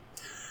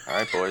All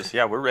right, boys.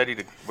 Yeah, we're ready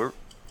to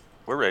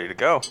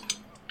go.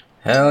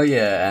 Hell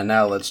yeah! And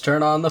now let's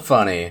turn on the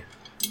funny.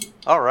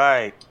 All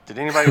right. Did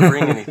anybody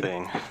bring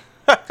anything?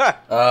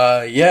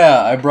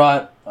 Yeah, I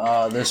brought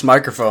this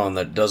microphone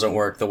that doesn't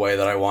work the way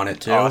that I want it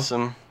to.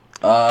 Awesome.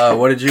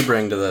 What did you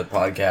bring to the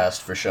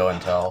podcast for show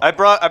and tell? I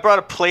brought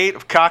a plate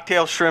of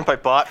cocktail shrimp I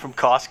bought from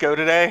Costco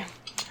today.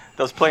 That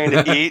I was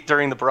planning to eat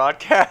during the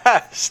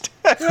broadcast.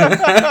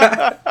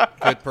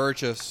 Good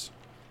purchase.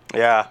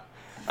 Yeah.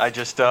 I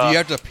just Do you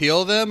have to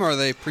peel them, or are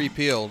they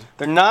pre-peeled?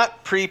 They're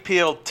not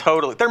pre-peeled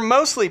totally. They're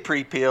mostly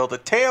pre-peeled. The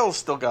tail's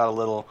still got a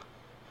little.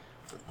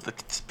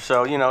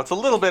 So, it's a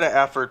little bit of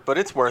effort, but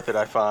it's worth it,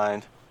 I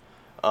find.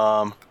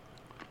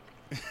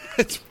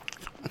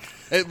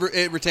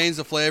 It retains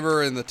the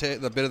flavor and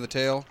the bit of the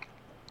tail.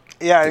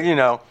 Yeah, it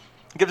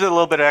gives it a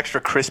little bit of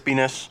extra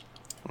crispiness.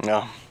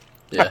 Yeah,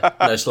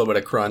 nice little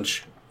bit of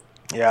crunch.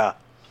 Yeah.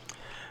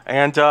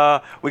 And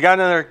we got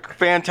another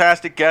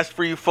fantastic guest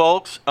for you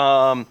folks.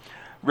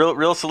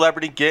 Real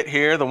celebrity get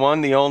here, the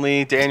one, the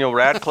only Daniel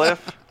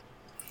Radcliffe.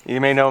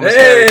 You may know him as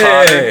Harry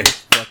Potter.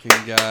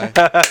 Fucking guy.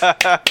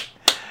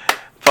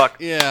 Fuck.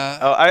 Yeah.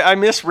 Oh, I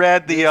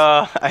misread the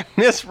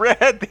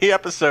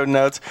episode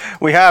notes.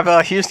 We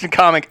have Houston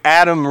comic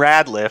Adam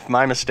Radcliffe.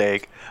 My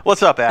mistake.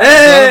 What's up, Adam?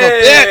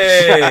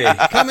 Hey! Son of a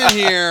bitch! Come in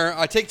here.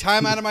 I take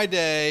time out of my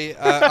day.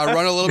 I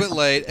run a little bit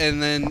late,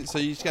 and then so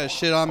you just gotta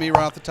shit on me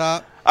right off the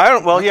top. I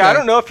don't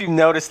know if you've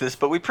noticed this,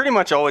 but we pretty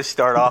much always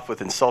start off with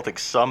insulting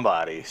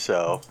somebody.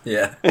 So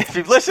Yeah. if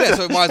you've listened, Yeah,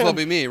 so it might as well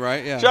be me,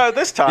 right? Yeah. So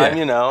this time,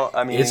 Yeah.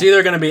 I mean, It's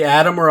either going to be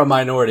Adam or a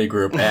minority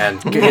group, and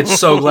it's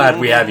so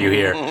glad we have you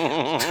here.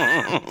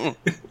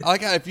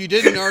 Like if you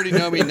didn't already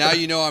know me, now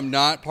you know I'm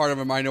not part of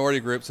a minority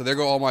group. So there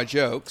go all my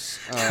jokes.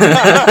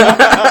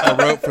 I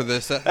wrote for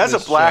this. As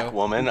this a black show.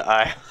 woman,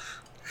 I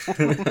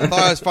thought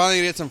I was finally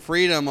gonna get some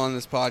freedom on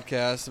this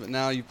podcast, but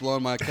now you've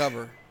blown my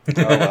cover.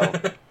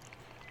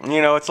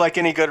 It's like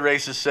any good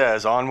racist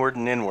says, onward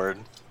and inward.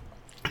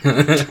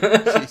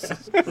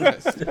 Jesus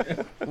Christ.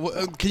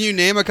 Can you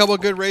name a couple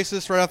of good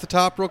racists right off the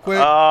top, real quick?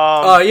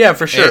 Yeah,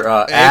 for sure.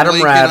 Adam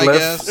Lincoln,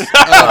 Radcliffe.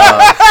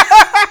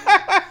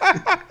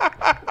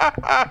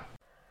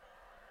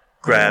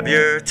 Grab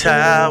your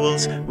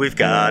towels, we've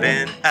got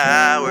an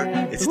hour.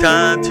 It's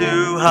time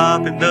to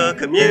hop in the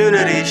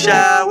community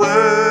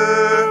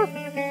shower.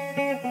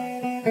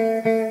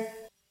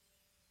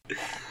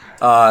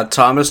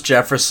 Thomas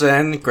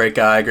Jefferson, great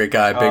guy, big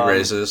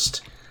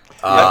racist.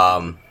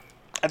 I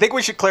think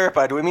we should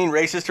clarify. Do we mean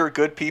racist who are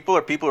good people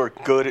or people who are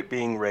good at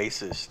being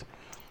racist?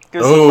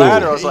 Because the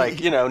latter, I was like,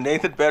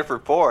 Nathan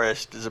Bedford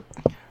Forrest is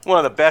one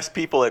of the best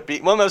people at one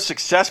of the most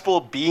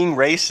successful being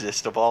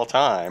racist of all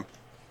time.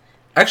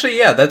 Actually,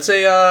 yeah, that's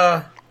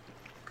a.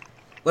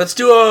 Let's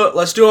do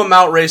a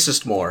Mount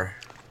Racist more.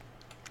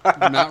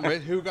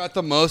 Who got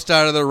the most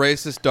out of the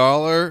racist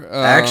dollar?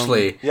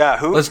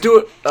 Who? Let's do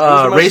it.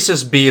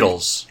 Racist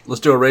Beatles.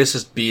 Let's do a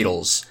racist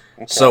Beatles.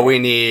 Okay. So we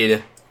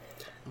need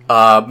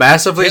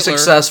massively Hitler.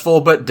 Successful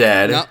but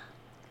dead. No.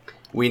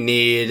 We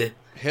need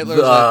Hitler's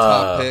a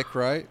top pick,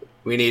 right?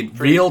 We need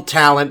real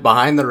talent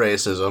behind the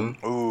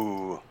racism.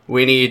 Ooh.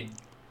 We need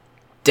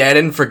dead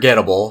and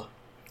forgettable.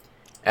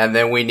 And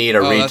then we need a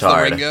retard. That's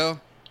the Ringo?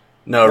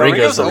 No,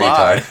 Ringo's the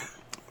retard.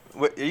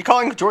 What, are you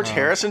calling George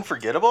Harrison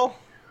forgettable?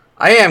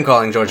 I am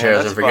calling George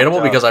Harrison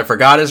forgettable because I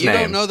forgot his name. You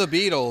don't know the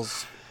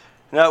Beatles.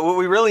 No, what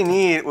we really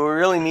need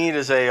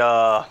is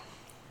a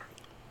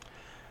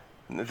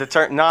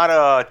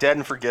not dead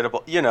and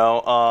forgettable.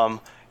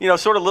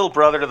 Sort of little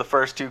brother to the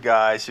first two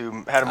guys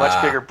who had a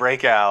much bigger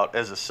breakout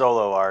as a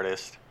solo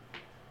artist.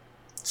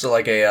 So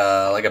like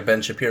a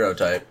Ben Shapiro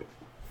type.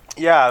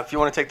 Yeah, if you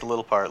want to take the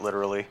little part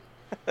literally.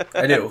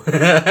 I do.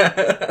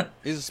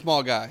 He's a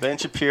small guy. Ben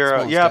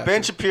Shapiro. Yeah,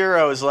 Ben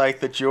Shapiro is like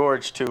the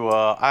George to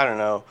I don't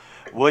know,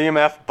 William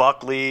F.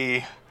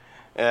 Buckley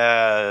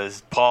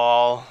as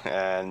Paul,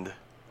 and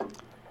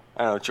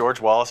I don't know, George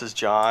Wallace as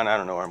John. I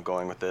don't know where I'm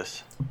going with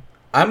this.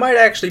 I might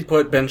actually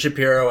put Ben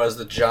Shapiro as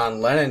the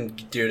John Lennon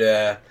due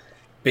to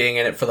being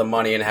in it for the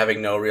money and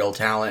having no real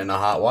talent and a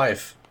hot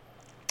wife.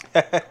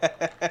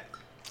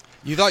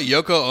 You thought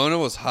Yoko Ono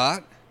was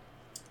hot?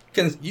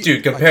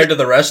 Dude, compared to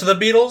the rest of the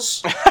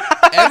Beatles?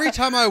 Every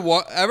time I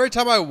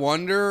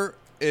wonder,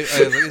 is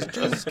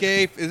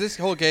this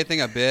whole gay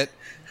thing a bit?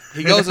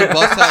 He goes and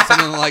busts out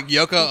something like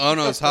Yoko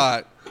Ono's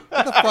hot.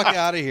 Get the fuck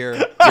out of here.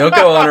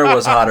 Yoko Ono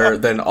was hotter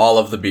than all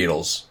of the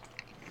Beatles.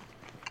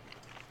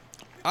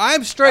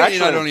 I'm straight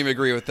and I don't even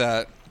agree with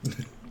that.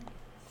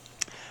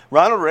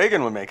 Ronald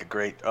Reagan would make a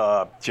great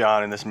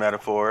John in this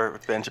metaphor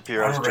with Ben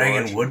Shapiro's George. Ronald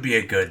Reagan would be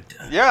a good...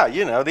 Yeah,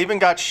 they even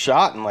got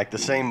shot in like the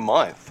same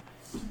month.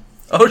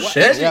 Oh,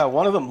 shit? Yeah,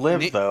 one of them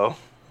lived, though.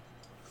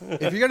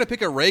 If you're going to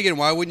pick a Reagan,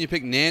 why wouldn't you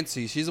pick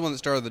Nancy? She's the one that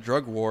started the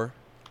drug war.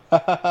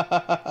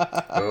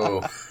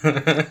 Oh.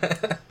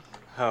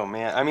 Oh,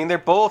 man. I mean, they're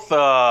both...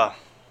 I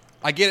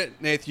get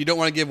it, Nath. You don't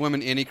want to give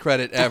women any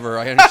credit ever.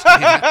 I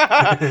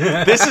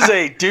understand. This is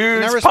a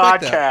dude's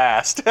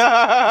podcast.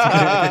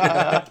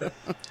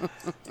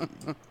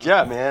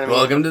 Yeah, man.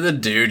 Welcome to the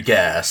Dude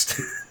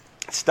Cast.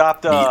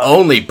 stopped. The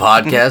only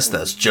podcast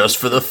that's just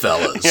for the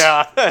fellas.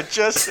 Yeah,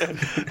 just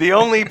the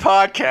only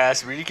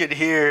podcast where you can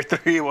hear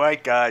three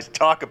white guys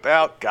talk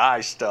about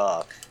guy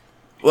stuff.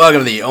 Welcome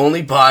to the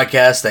only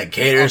podcast that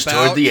caters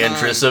About toward the time.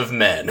 interests of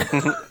men.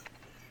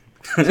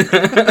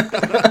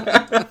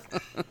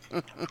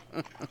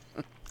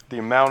 The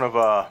amount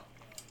of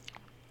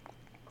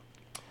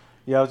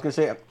yeah, I was gonna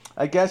say,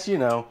 I guess, you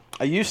know,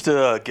 I used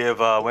to give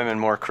women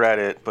more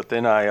credit, but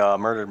then I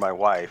murdered my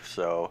wife,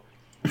 so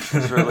it's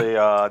really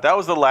that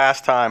was the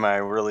last time I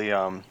really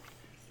I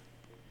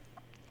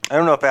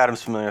don't know if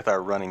Adam's familiar with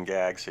our running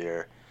gags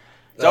here.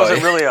 That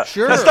wasn't really a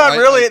Sure, that's not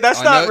really I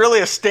know. really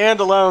a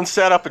standalone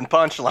setup and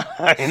punchline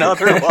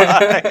otherwise.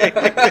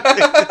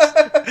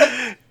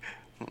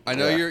 I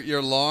know Yeah.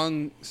 your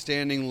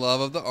long-standing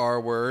love of the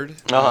R word.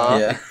 Uh-huh.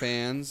 Yeah.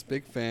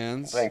 Big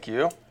fans. Thank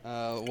you.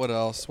 What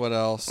else?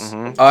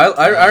 Mm-hmm. Oh,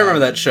 I remember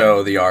that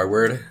show, The R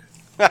Word.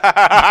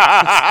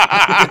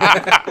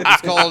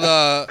 It's called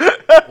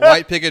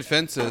White Picket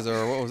Fences,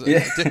 or what was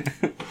it?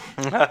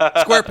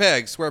 Square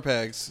Pegs. Square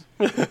Pegs.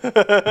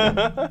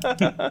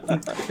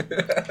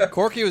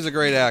 Corky was a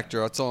great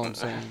actor. That's all I'm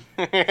saying.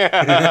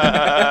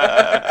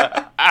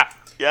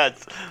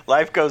 Yes,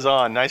 life goes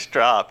on. Nice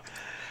drop.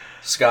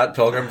 Scott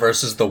Pilgrim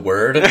versus The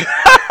Word.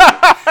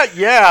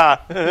 Yeah,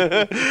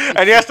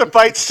 and he has to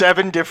fight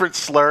 7 different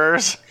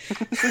slurs.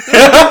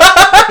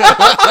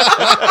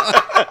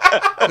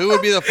 Who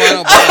would be the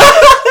final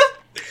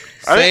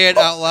boss? Say it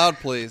out loud,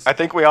 please. I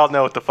think we all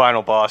know what the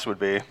final boss would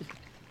be.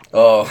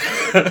 Oh.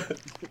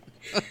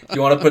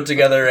 You want to put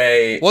together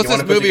a... What's you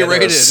wanna this put movie together a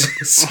rated?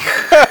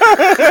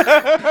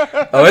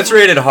 Oh, it's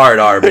rated hard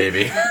R,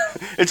 baby.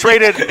 It's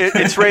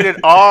rated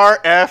R,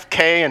 F,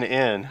 K, and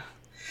N.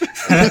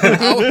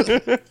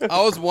 I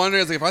was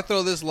wondering, like, if I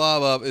throw this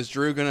lob up, is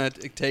Drew gonna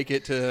take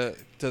it to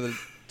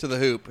the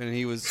hoop? And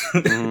he was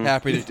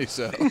happy to do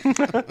so.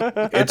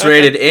 It's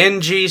rated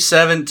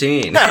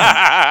NG-17.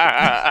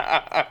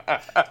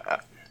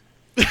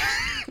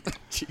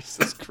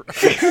 Jesus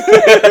Christ!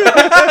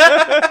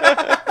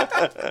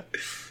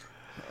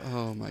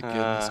 Oh my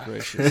goodness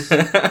gracious!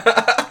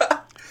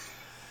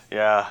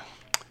 Yeah.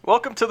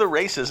 Welcome to the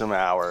Racism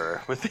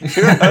Hour with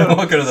your host.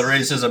 Welcome to the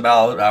Racism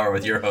Hour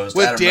with your host,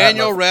 With Adam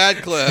Daniel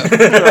Ratliff.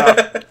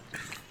 Radcliffe.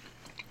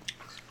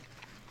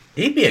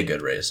 He'd be a good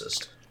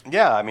racist.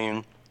 Yeah, I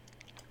mean,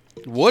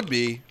 Would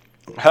be.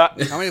 huh,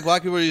 How many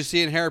black people do you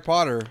see in Harry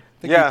Potter? I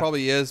think Yeah. he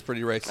probably is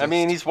pretty racist. I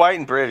mean, he's white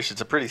and British.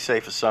 It's a pretty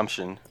safe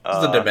assumption.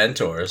 The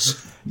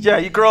Dementors. Yeah,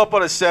 you grow up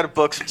on a set of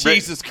books.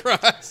 Jesus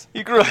Christ!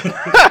 You grew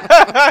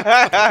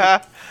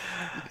up.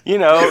 You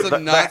know,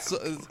 Some nuts.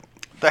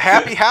 the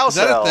Happy House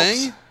Is that elves. a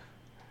thing?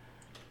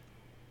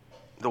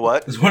 The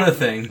what? Is one a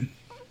thing?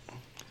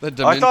 The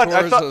I thought-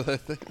 Dementors are the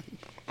thing.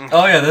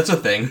 Oh yeah, that's a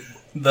thing.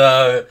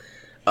 The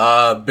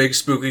big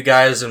spooky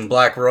guys in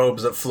black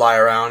robes that fly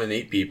around and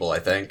eat people, I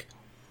think.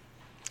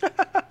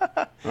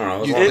 I don't know.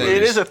 It was one of the It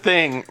movies. is a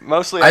thing.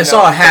 Mostly, I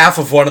saw half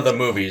of one of the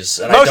movies,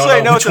 and Mostly, I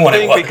don't know it's which a one it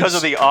thing was. because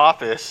of The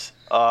Office,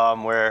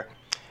 where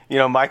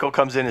Michael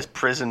comes in as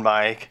Prison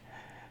Mike,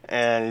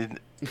 and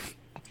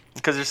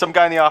because there's some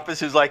guy in the office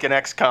who's like an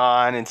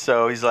ex-con, and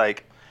so he's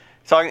like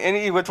talking, and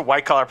he went to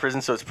white collar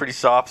prison, so it's pretty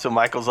soft. So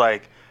Michael's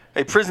like,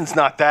 "Hey, prison's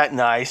not that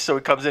nice," so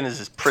he comes in as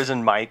this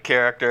Prison Mike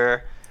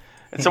character.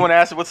 And someone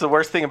asked him, "What's the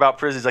worst thing about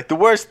prison?" He's like, "The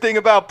worst thing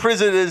about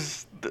prison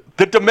is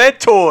the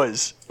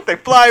Dementors. They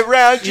fly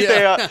around you."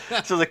 Yeah.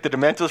 So like the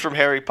Dementors from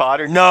Harry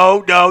Potter.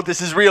 No, this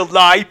is real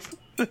life.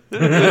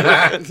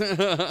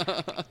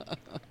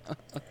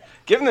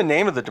 Given the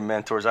name of the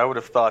Dementors, I would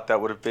have thought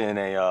that would have been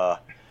a,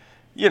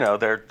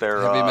 their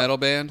Heavy metal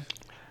band.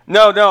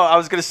 No, I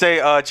was gonna say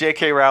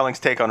J.K. Rowling's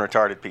take on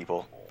retarded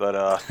people, but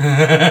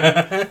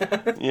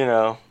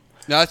No,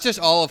 it's just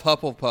all of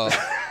Hufflepuff.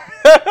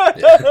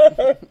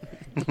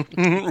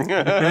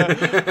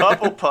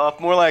 Hufflepuff,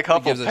 more like Who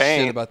gives Huffle a shit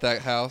paint, about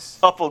that house?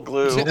 Huffle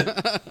glue.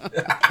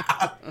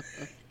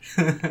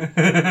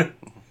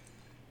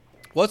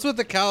 What's with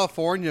the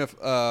California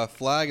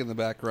flag in the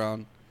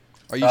background?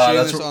 Are you shooting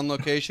that's this wh- on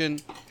location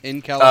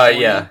in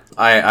California? Yeah,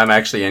 I'm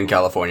actually in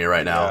California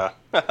right now.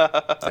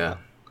 Yeah.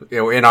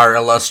 Yeah, we're in our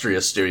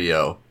illustrious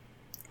studio,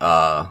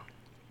 our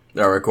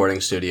recording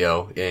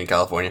studio in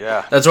California.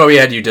 Yeah. That's why we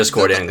had you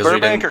Discord in, because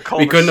Burbank or we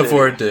Culver couldn't City?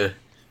 afford to.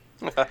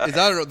 Is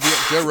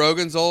that Joe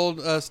Rogan's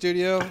old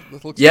studio?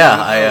 That looks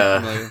Yeah,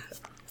 familiar.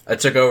 I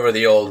took over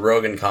the old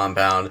Rogan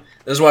compound.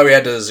 This is why we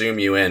had to zoom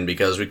you in,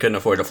 because we couldn't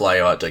afford to fly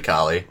you out to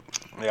Cali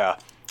Yeah.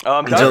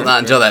 until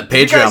that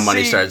Did you Patreon guys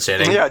money see- started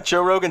hitting. Yeah,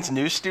 Joe Rogan's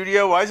new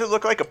studio. Why does it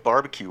look like a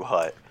barbecue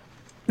hut?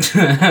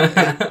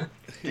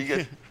 You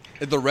get-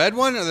 The red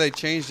one, or they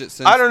changed it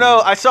since? I don't then?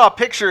 know. I saw a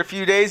picture a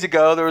few days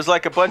ago. There was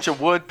like a bunch of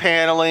wood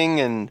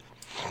paneling and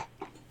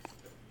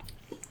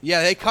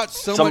Yeah, they cut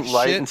so Some much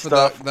light shit and for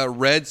stuff. the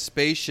red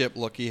spaceship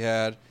look he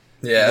had.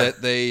 Yeah.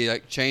 That they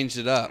changed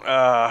it up. all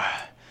right,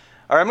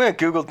 I'm gonna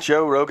Google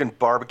Joe Rogan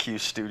barbecue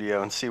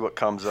studio and see what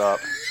comes up.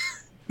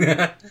 See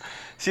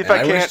if And I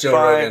I wish can't Joe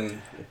find.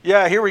 Rogan.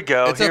 Yeah, here we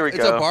go. It's Here we it's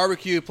go. a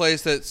barbecue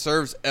place that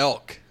serves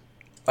elk.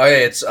 Oh yeah,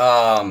 it's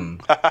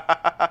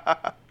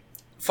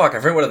fuck, I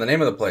forget what the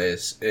name of the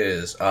place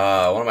is.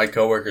 One of my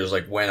coworkers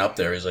like went up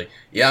there. He's like,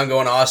 "Yeah, I'm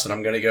going to Austin.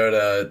 I'm gonna go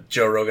to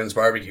Joe Rogan's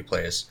barbecue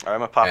place." All right,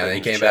 I'm gonna pop and it then he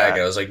in came the chat. back.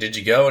 And I was like, "Did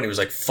you go?" And he was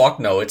like, "Fuck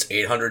no, it's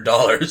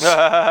 $800."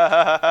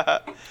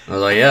 I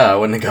was like, "Yeah, I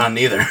wouldn't have gone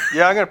either."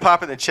 Yeah, I'm gonna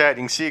pop it in the chat.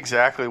 You can see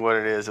exactly what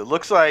it is. It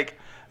looks like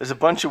there's a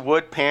bunch of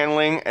wood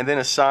paneling and then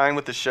a sign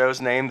with the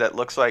show's name that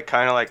looks like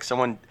kind of like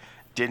someone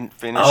didn't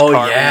finish. Oh,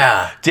 carving,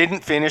 yeah.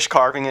 didn't finish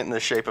carving it in the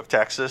shape of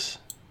Texas.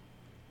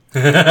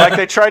 Like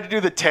they tried to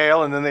do the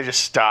tail and then they just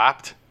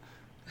stopped.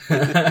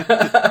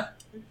 I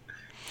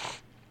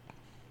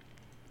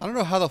don't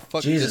know how the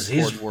fuck Jesus,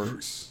 Discord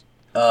works.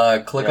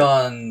 Click Yeah.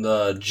 on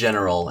the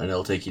general, and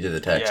it'll take you to the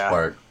text Yeah.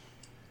 part.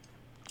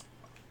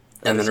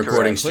 And then That is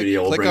recording correct.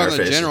 studio will Click bring on our the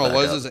faces general. back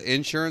What up. is this, an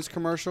insurance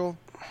commercial?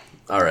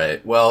 All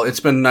right. Well, it's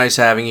been nice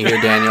having you here,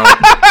 Daniel.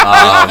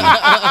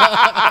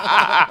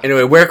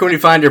 Anyway, where can we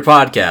find your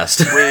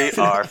podcast? We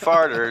are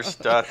farters.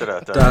 Da, da,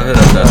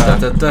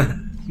 da,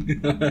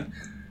 da.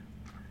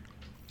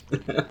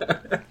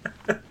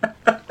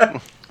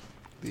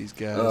 These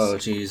guys. Oh,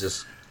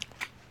 Jesus.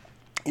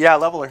 Yeah,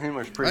 level of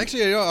humor is pretty.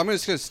 Actually, you know, I'm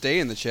just gonna stay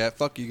in the chat.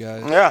 Fuck you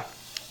guys. Yeah.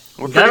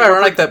 We're Kind of pretty-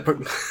 ironic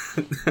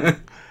that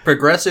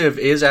Progressive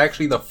is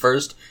actually the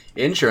first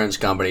insurance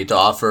company to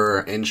offer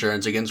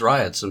insurance against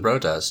riots and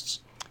protests.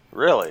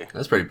 Really?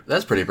 That's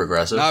pretty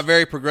progressive. Not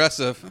very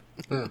progressive.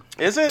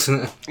 Is it?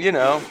 You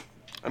know,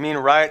 I mean,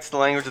 rights, the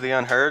language of the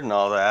unheard, and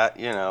all that.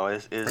 You know,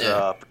 is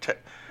Yeah.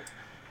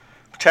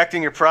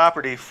 protecting your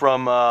property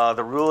from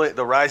the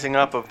rising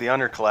up of the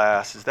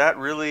underclass. Is that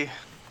really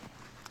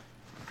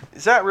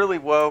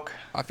woke?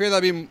 I feel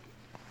like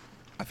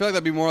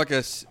that'd be more like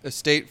a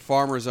state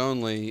farmers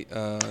only.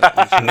 Nice.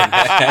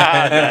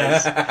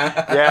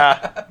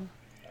 Yeah.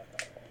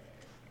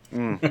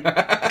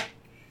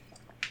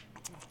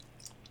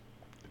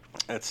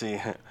 Let's see.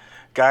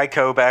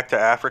 Geico back to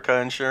Africa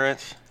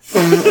insurance.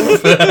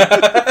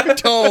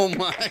 Oh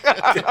my!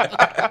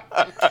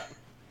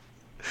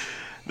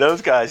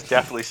 Those guys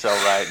definitely sell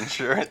riot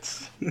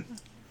insurance.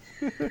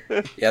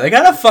 Yeah, they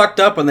kind of fucked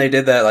up when they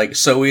did that, like,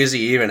 so easy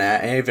even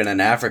an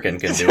African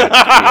can do it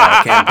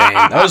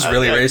campaign. That was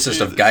really racist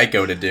of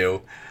Geico to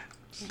do.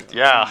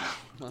 Yeah.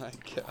 My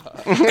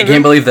God. I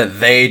can't believe that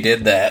they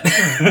did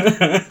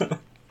that.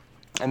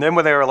 And then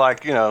when they were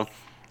like, you know,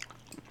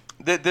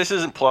 this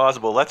isn't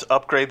plausible. Let's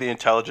upgrade the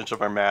intelligence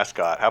of our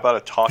mascot. How about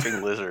a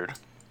talking lizard?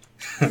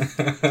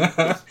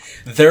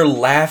 They're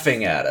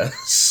laughing at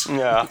us.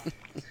 Yeah.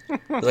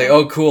 Like,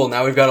 oh, cool,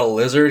 now we've got a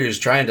lizard who's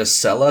trying to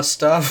sell us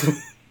stuff?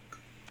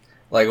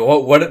 Like,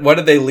 what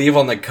did they leave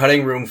on the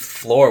cutting room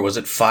floor? Was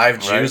it 5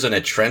 Jews in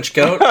a trench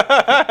coat?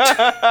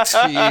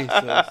 Jesus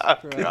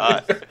Christ.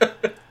 God.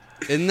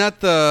 Isn't that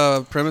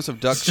the premise of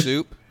Duck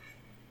Soup?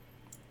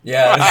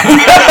 Yeah.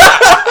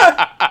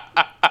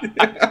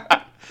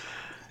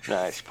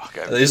 Nice. Fuck,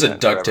 I haven't These seen are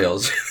that forever.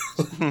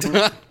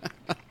 DuckTales.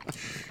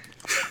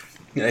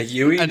 Yeah,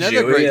 Huey, Another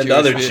Jewy, great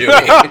another Jewish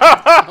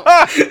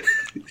Jewy.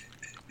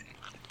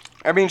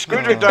 I mean,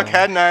 Scrooge McDuck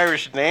had an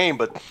Irish name,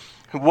 but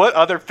what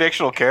other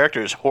fictional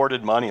characters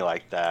hoarded money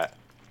like that?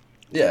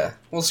 Yeah.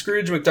 Well,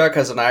 Scrooge McDuck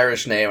has an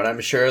Irish name, and I'm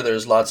sure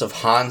there's lots of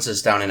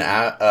Hanses down in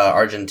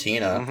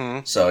Argentina. Mm-hmm.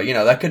 So, you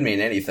know, that could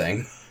mean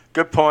anything.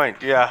 Good point.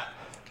 Yeah.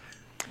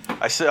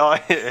 I saw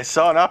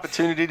an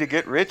opportunity to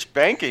get rich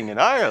banking in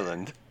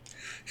Ireland.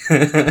 I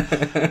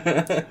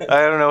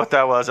don't know what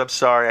that was. I'm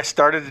sorry. I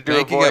started to do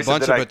Making a voice a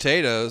bunch and of then I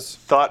potatoes.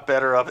 thought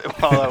better of it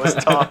while I was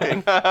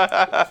talking.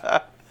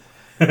 Buy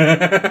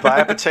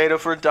a potato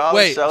for $1,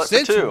 Wait, sell it for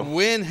since $2.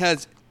 when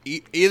has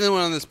either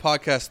one on this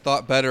podcast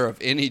thought better of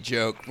any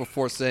joke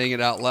before saying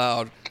it out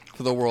loud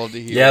for the world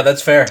to hear? Yeah,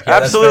 that's fair. Yeah,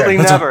 Absolutely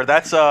that's fair. never.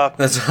 That's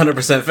That's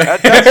 100% fair.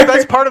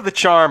 that's part of the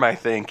charm, I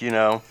think. You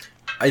know.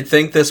 I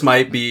think this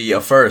might be a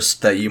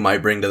first that you might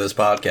bring to this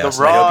podcast.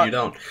 The I raw- hope you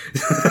don't.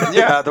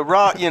 Yeah, the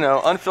raw,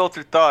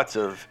 unfiltered thoughts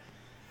of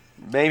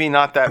maybe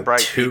not that bright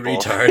Two people.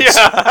 retards.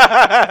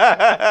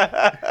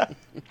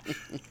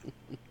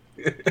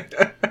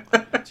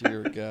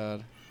 Dear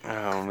God.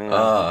 Oh man.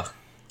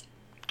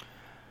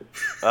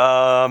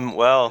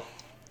 Well,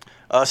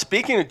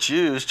 speaking of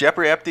Jews,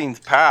 Jeffrey Epstein's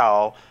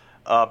pal,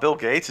 Bill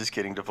Gates, is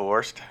getting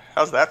divorced.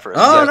 How's that for a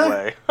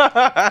segue?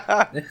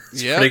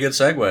 It's Yeah. a pretty good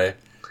segue.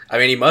 I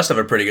mean, he must have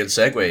a pretty good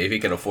segue if he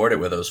can afford it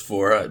with those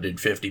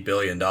 $450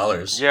 billion.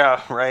 Yeah,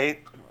 right.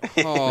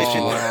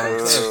 Oh,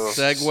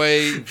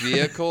 Segway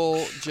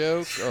vehicle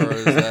joke, or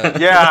is that?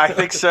 Yeah, I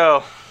think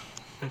so.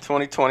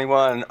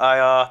 2021. You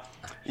wanna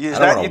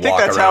think walk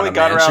that's how around we a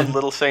got around mansion.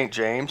 Little St.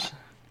 James?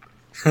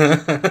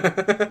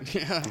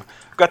 Yeah.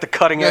 Got the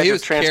cutting Yeah, edge he of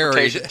was carried.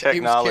 transportation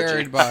technology. He was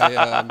carried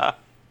by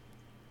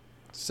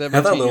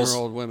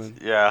 17-year-old women.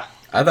 Yeah.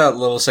 I thought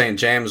Little St.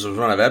 James was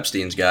one of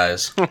Epstein's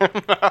guys.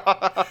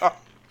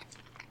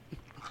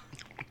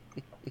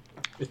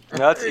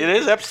 No, it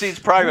is Epstein's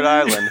private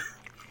island.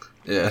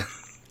 Yeah.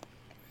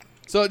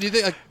 So do you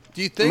think?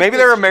 Maybe that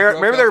they're she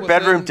broke maybe up they're with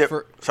bedroom. him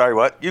for- Sorry,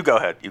 what? You go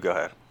ahead. You go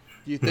ahead.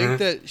 Do you think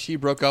that she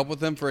broke up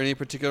with him for any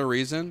particular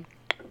reason?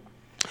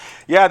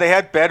 Yeah, they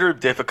had bedroom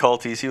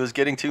difficulties. He was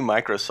getting too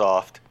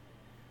Microsoft.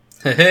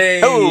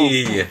 Hey!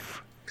 Oh.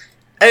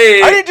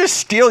 Hey, I didn't just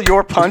steal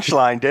your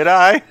punchline, did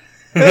I?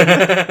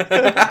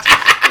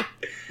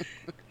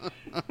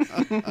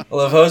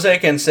 well, if Jose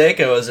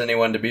Canseco is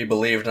anyone to be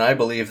believed, and I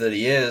believe that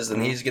he is,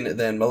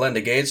 then Melinda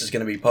Gates is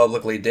gonna be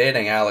publicly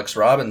dating Alex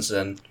Rodriguez,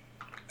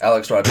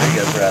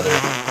 rather.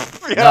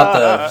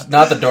 Yeah.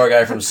 Not the door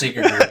guy from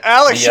Secret Group.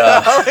 Alex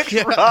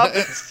The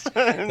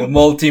Robinson.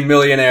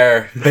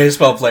 multi-millionaire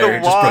baseball player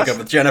who just broke up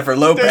with Jennifer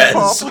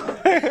Lopez.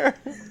 Dear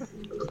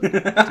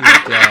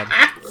God.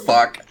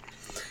 Fuck.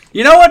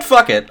 You know what?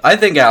 Fuck it. I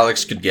think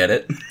Alex could get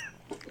it.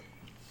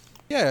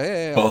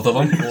 Yeah. Both of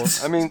them.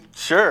 I mean,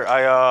 sure.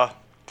 I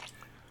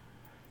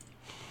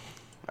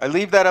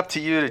leave that up to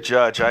you to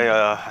judge.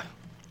 I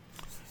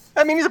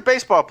mean, he's a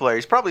baseball player.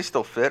 He's probably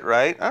still fit,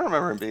 right? I don't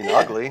remember him being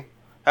ugly.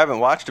 I haven't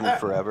watched him in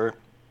forever.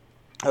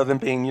 Other than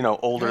being,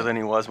 older than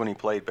he was when he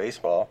played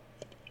baseball.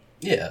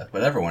 Yeah,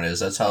 but everyone is.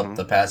 That's how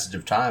the passage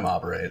of time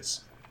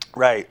operates.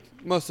 Right.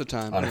 Most of the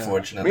time.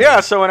 Unfortunately. Yeah,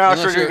 so when Alex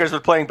Unless you're- Rodriguez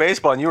was playing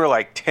baseball and you were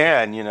like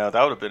 10, that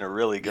would have been a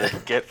really good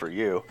get for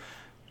you.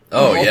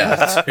 Oh,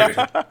 yeah.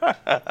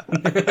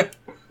 Dude.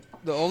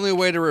 The only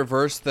way to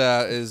reverse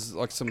that is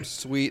like some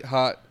sweet,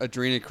 hot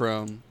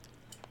adrenochrome.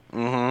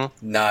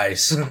 Mm-hmm.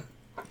 Nice.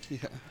 Yeah.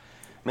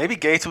 Maybe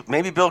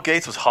Bill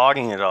Gates was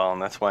hogging it all,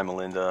 and that's why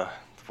Melinda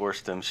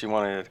forced him. She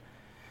wanted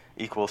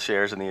equal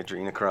shares in the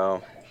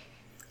adrenochrome.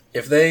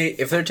 If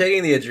they're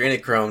taking the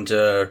adrenochrome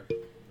to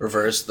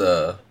reverse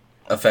the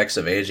effects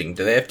of aging,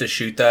 do they have to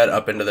shoot that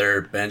up into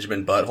their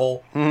Benjamin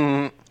butthole?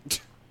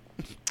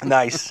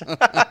 Nice.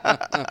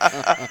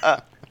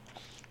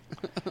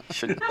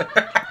 Should...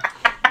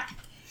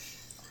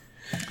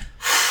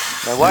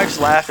 My wife's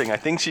laughing. I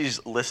think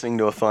she's listening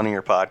to a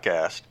funnier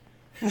podcast.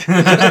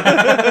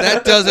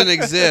 That doesn't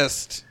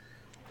exist.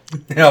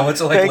 Yeah,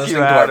 what's it like Thank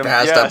listening you, to our Adam.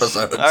 past Yes.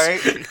 episodes? All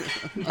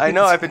right. I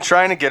know. I've been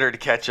trying to get her to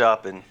catch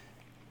up, and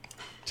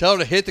Tell her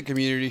to hit the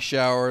community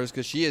showers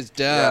because she is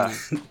done.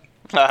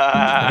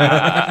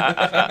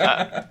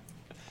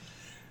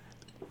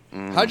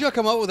 How'd y'all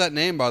come up with that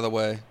name, by the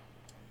way?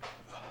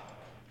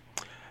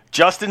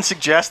 Justin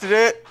suggested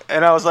it,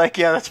 and I was like,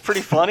 "Yeah, that's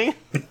pretty funny.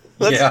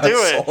 Let's Yeah, do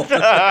it." sold.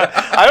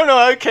 I don't know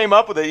how I came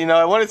up with it.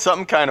 I wanted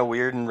something kind of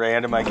weird and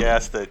random, I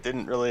guess, that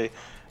didn't really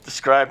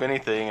describe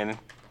anything, and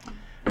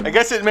I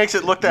guess it makes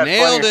it look that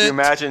Nailed funny if it. you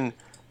imagine.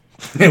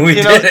 We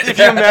did it. If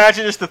you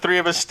imagine just the three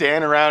of us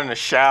standing around in a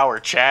shower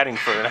chatting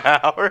for an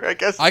hour, I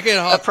guess I can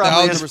that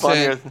probably is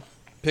funnier. 100%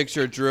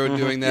 picture Drew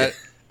doing that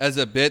as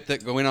a bit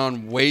that going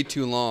on way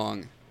too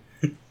long.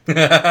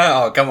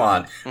 Oh, come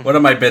on. When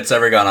have my bits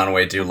ever gone on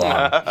way too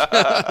long?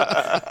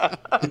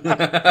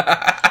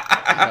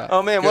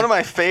 Oh man, one of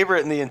my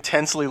favorite in the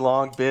intensely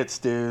long bits,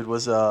 dude,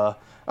 was I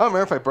don't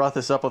remember if I brought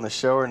this up on the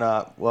show or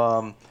not.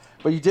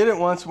 But you did it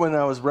once when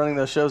I was running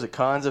those shows at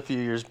cons a few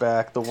years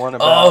back. The one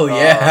about Oh,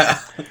 yeah.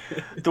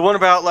 the one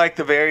about like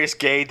the various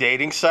gay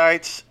dating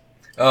sites.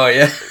 Oh,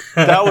 yeah.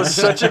 That was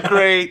such a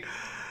great.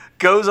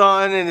 Goes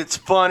on and it's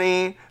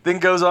funny, then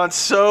goes on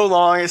so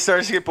long it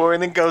starts to get boring,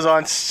 then goes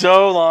on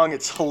so long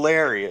it's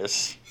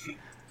hilarious.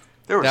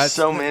 There were That's-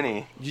 so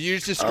many. You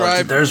just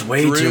described there's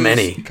way too Drew's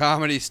many.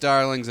 comedy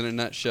stylings in a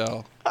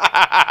nutshell.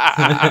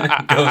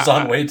 Goes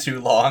on way too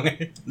long,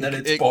 then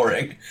it's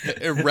boring.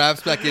 It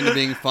wraps back into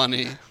being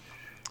funny.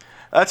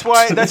 That's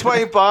why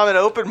you bomb at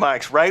open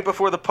mics right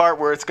before the part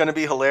where it's going to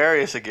be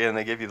hilarious again.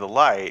 They give you the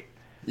light.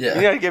 Yeah.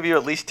 You got to give you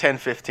at least 10,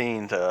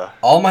 15 to.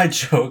 All my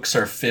jokes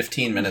are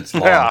 15 minutes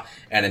long, Yeah.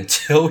 and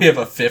until we have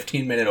a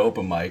 15-minute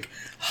open mic,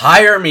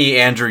 hire me,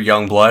 Andrew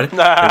Youngblood. But we're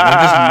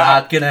just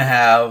not going to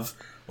have,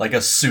 like,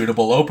 a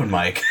suitable open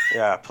mic.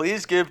 Yeah,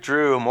 please give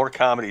Drew more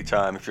comedy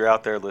time if you're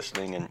out there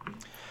listening. And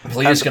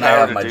Please, the can I power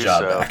have to my do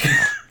job so. back?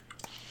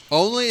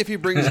 Only if he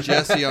brings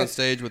Jesse on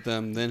stage with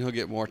them, then he'll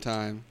get more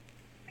time.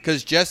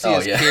 Because Jesse Oh,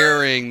 is yeah.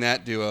 carrying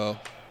that duo.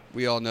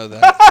 We all know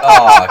that.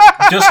 Oh,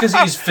 just because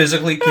he's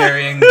physically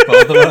carrying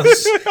both of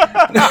us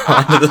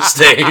onto the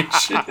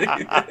stage.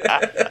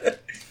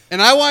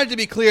 And I wanted to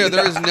be clear,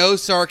 there is no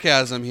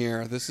sarcasm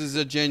here. This is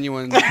a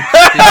genuine...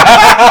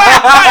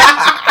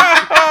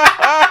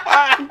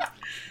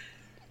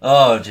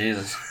 Oh,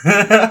 Jesus.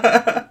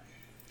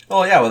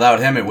 Well, yeah, without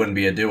him, it wouldn't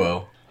be a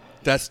duo.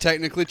 That's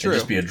technically It'd true.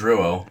 just be a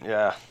druo.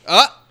 yeah.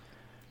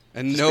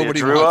 And Just be a nobody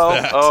Drew-o?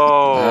 wants that.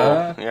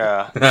 Oh,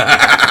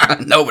 yeah.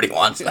 Nobody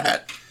wants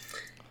that.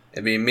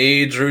 It'd be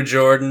me, Drew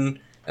Jordan,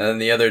 and then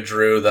the other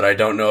Drew that I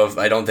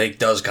don't think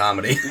does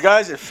comedy. You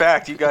guys, in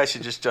fact, you guys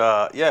should just,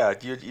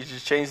 you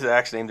just change the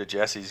act's name to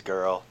Jesse's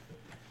Girl.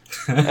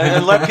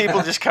 And let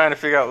people just kind of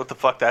figure out what the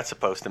fuck that's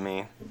supposed to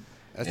mean.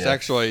 That's Yeah.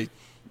 actually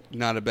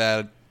not a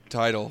bad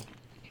title.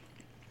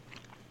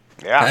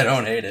 Yeah. I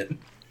don't hate it.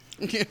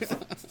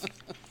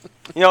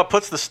 It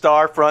puts the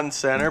star front and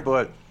center,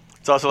 but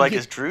it's also like,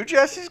 is Drew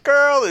Jesse's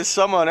girl? Is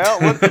someone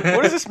else?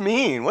 What does this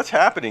mean? What's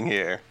happening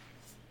here?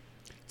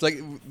 It's like,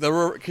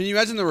 can you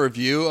imagine the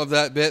review of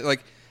that bit?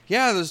 Like,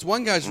 yeah, this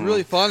one guy's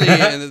really funny,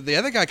 and the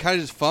other guy kind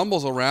of just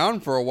fumbles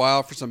around for a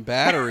while for some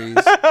batteries.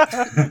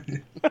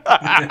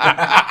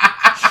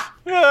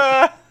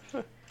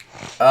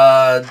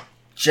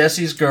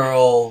 Jesse's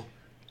girl,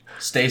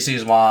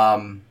 Stacy's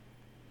mom,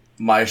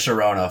 My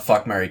Sharona.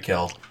 Fuck, marry,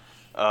 kill.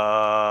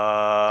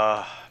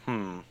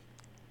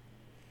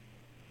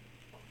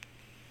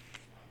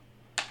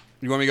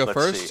 You want me to go Let's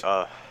first?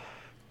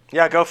 see.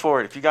 Yeah, go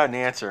for it. If you got an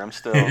answer, I'm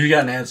still. You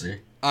got an answer.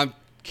 I'm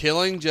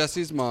killing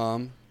Jesse's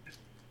mom.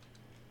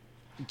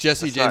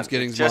 Jesse That's James not-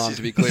 Giddings' mom, Jesse's-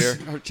 to be clear.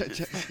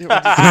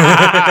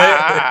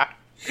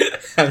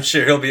 I'm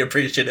sure he'll be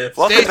appreciative.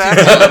 Welcome back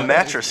to the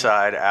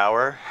Matricide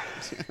Hour.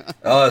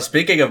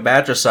 Speaking of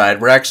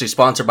Matricide, we're actually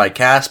sponsored by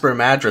Casper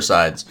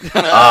Matricides.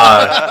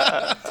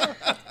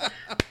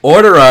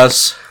 Order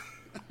us.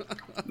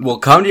 We'll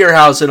come to your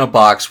house in a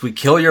box. We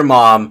kill your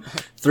mom.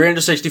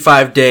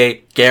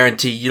 365-day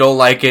guarantee. You don't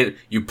like it,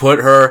 you put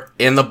her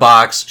in the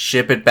box,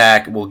 ship it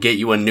back. We'll get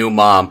you a new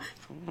mom.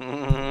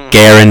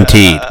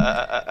 Guaranteed.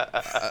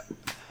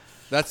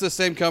 That's the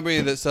same company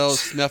that sells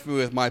Snuff Me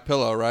with My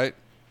Pillow, right?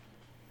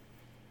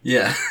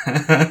 Yeah.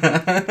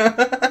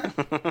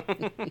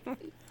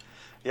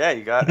 Yeah,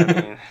 you got.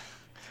 I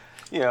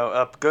mean,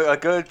 a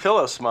good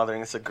pillow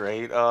smothering is a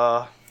great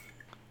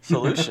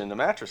solution to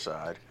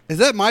matricide. Is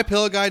that My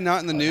Pillow guy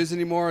not in the news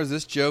anymore? Is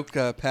this joke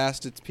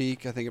past its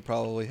peak? I think it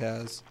probably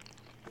has.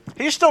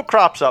 He still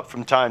crops up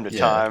from time to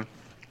time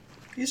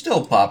He's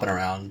still popping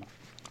around.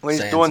 when he's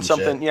saying doing some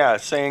something. shit. Yeah,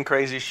 saying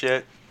crazy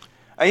shit.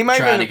 He might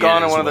Trying even to have get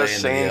gone on his one of way those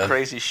into saying the,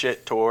 crazy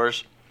shit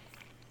tours.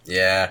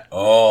 Yeah.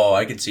 Oh,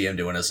 I could see him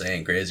doing a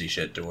saying crazy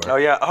shit tour. Oh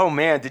yeah. Oh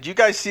man, did you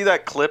guys see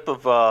that clip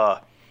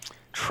of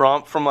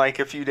Trump from like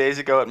a few days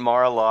ago at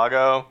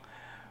Mar-a-Lago,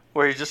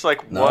 where he's just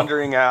like No.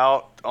 wandering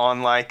out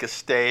on like a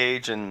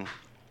stage and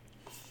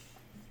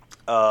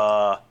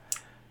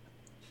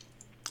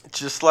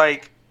just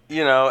like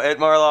at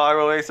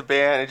Mar-a-Lago there's a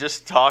band and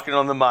just talking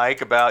on the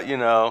mic about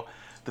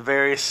the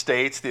various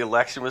states the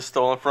election was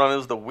stolen from. It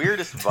was the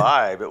weirdest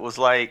vibe. It was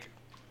like.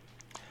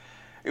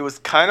 It was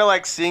kind of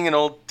like seeing an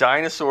old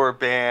dinosaur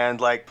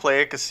band like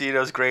play a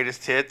Casito's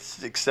greatest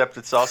hits, except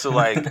it's also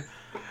like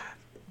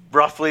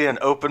roughly an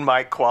open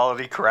mic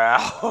quality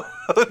crowd.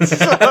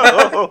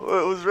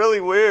 So it was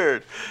really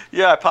weird.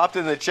 Yeah, I popped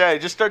in the chat. He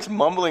just starts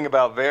mumbling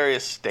about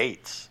various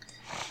states.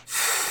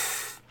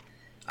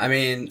 I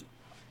mean,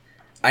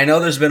 I know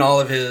there's been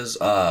all of his,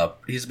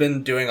 he's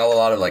been doing a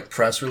lot of like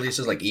press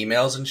releases, like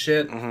emails and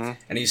shit,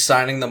 and he's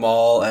signing them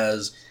all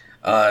as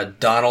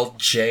Donald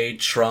J.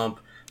 Trump,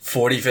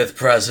 45th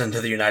President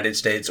of the United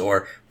States,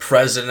 or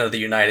President of the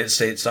United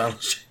States, Donald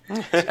J.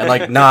 And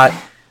like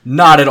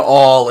not at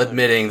all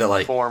admitting that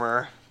like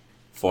Former.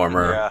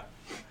 former,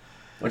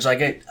 which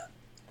like I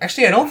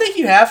don't think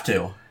you have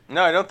to.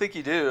 No, I don't think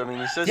you do. I mean,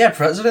 he says Yeah,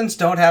 presidents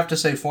don't have to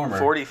say former.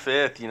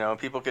 45th,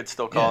 people could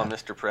still call him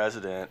Mr.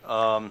 President.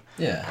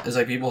 Yeah, it's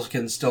like people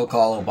can still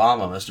call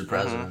Obama Mr.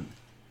 President.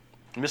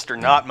 Mr.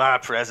 Not My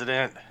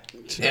President.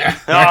 Yeah.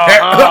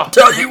 Oh,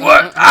 Tell you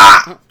what.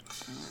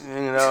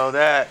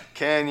 That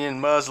Kenyan,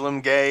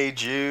 Muslim, gay,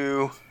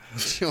 Jew,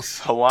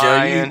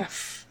 Hawaiian.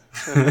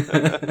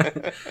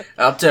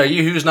 I'll tell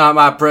you who's not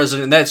my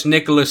president. That's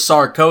Nicolas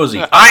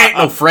Sarkozy. I ain't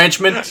no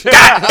Frenchman. God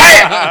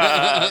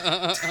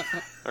damn!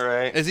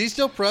 Right. Is he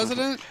still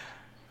president?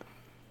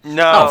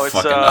 No, Oh, it's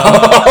fucking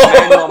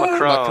Emmanuel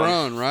Macron.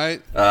 Macron,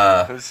 right?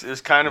 It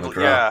was kind of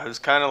Macron. it was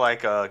kind of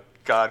like a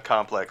god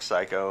complex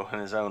psycho in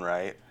his own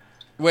right.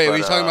 Wait, were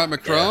you But, talking about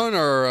Macron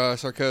or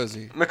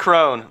Sarkozy?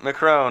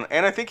 Macron,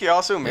 and I think he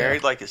also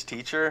married like his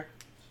teacher.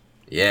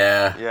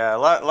 Yeah. Yeah, a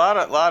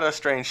lot of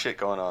strange shit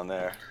going on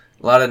there.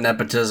 A lot of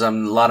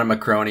nepotism, a lot of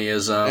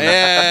Macronyism.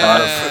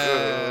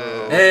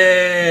 Yeah.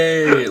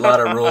 Hey! A lot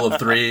of rule of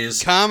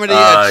threes. Comedy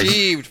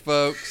achieved,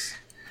 folks.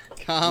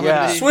 Comedy.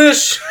 Yeah.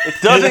 Swish! It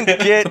doesn't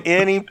get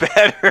any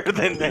better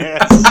than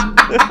this.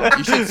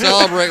 You should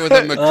celebrate with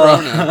a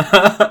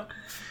Macrona.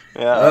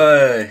 Yeah.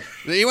 Hey.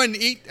 Anyone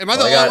eat? Am I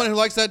the only one who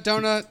likes that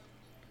donut?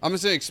 I'm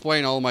just gonna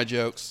explain all my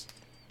jokes.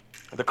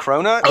 The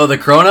cronut? Oh, the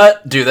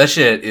cronut? Dude, that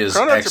shit is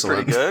Cronuts excellent.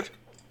 are pretty good.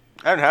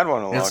 I haven't had one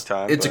in a long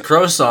time. It's a but-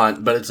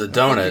 croissant, but it's a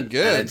donut. Fucking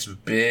good. And it's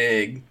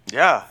big.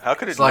 Yeah, how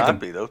could it like not a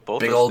be? Both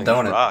big those old things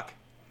donut. rock.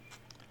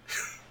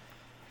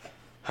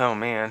 Oh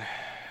man.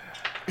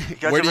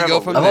 guys Where do ever you have go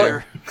a from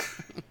weird-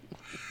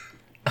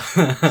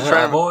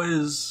 I've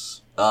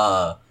always,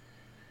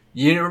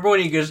 you remember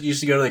when you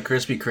used to go to the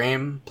Krispy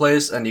Kreme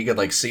place and you could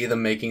like see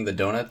them making the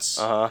donuts?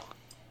 Uh-huh.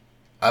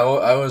 I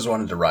always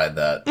wanted to ride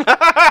that.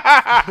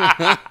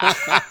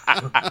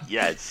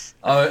 Yes.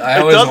 I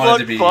It always does wanted look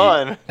to be.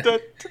 fun.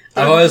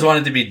 I've always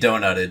wanted to be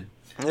donutted.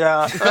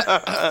 Yeah.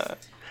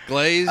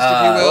 Glazed,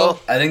 if you will.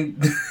 I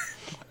think.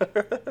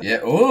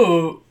 Yeah.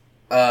 Ooh.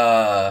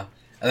 I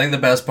think the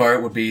best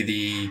part would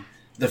be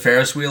the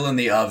Ferris wheel in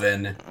the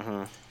oven.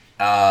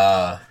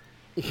 And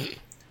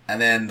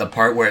then the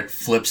part where it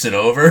flips it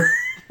over.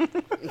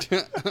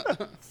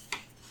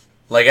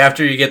 Like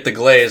after you get the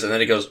glaze, and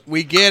then it goes.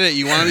 We get it.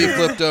 You want to be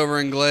flipped over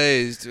and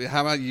glazed.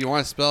 How about you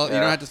want to spell it? You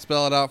Yeah. don't have to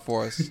spell it out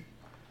for us.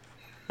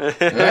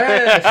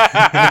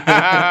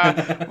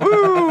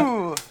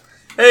 Woo!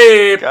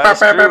 Hey, Guys,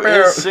 Drew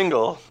is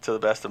single, to the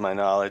best of my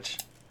knowledge.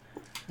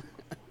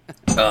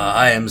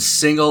 I am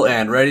single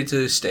and ready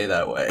to stay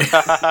that way.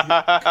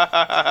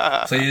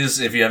 Please,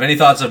 if you have any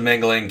thoughts of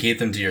mingling, keep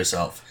them to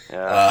yourself.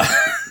 Yeah.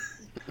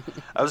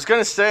 I was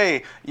gonna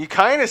say you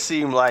kind of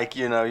seem like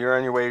you're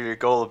on your way to your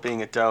goal of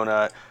being a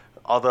donut,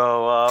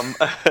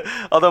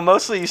 although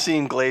mostly you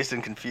seem glazed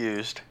and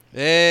confused.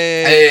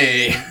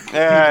 Hey.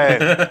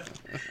 Hey.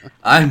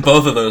 I'm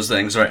both of those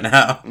things right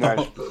now.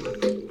 Nice.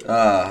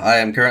 I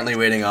am currently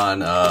waiting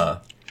on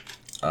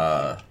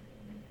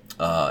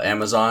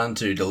Amazon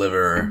to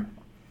deliver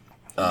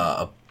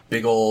a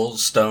big old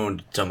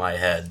stone to my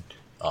head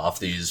off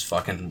these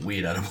fucking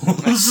weed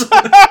edibles.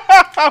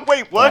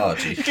 Wait, what? Oh,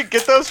 gee. You can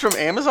get those from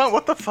Amazon?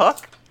 What the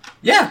fuck?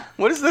 Yeah.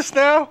 What is this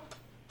now?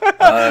 You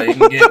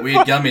can get weed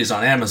gummies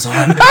on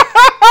Amazon.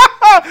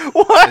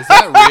 What? Is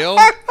that real?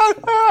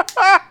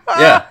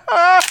 Yeah.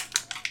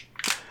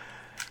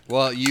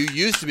 Well, you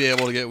used to be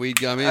able to get weed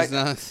gummies.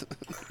 Now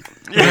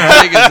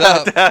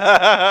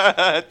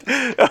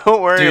up.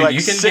 Don't worry, Dude, like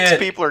you can 6 get-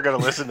 people are gonna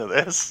listen to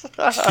this.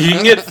 You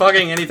can get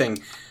fucking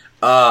anything.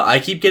 I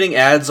keep getting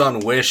ads on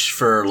Wish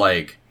for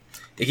like,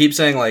 it keeps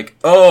saying like,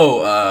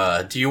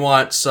 oh, do you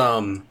want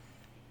some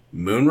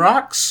moon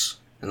rocks?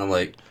 And I'm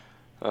like,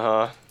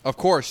 Of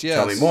course, yes.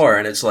 tell me more.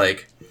 And it's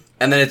like,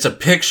 and then it's a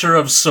picture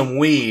of some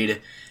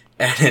weed,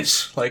 and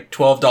it's like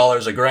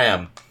 $12 a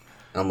gram.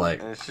 And I'm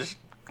like, It's just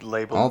I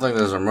labeled don't think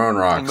those are moon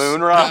rocks.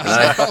 moon rocks.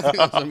 I don't think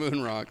those are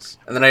moon rocks.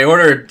 And then I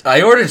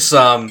ordered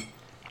some,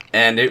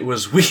 and it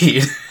was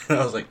weed. And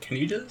I was like, can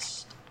you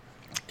just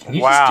do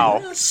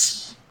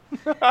this?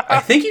 I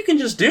think you can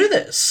just do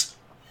this.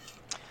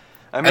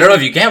 I don't know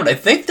if you can, but I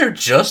think they're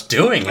just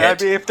doing I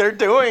it. mean, if they're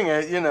doing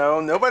it,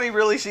 nobody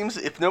really seems.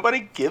 If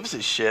nobody gives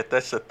a shit,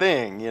 that's the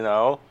thing,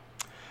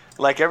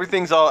 Like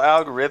everything's all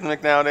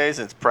algorithmic nowadays.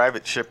 And it's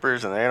private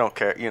shippers, and they don't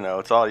care.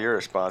 It's all your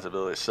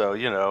responsibility. So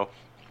if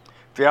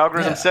the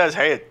algorithm says,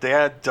 "Hey,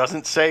 it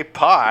doesn't say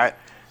pot,"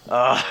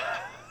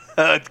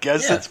 I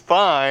guess it's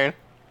fine.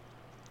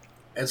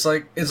 It's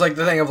like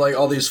the thing of like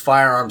all these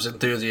firearms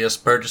enthusiasts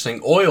purchasing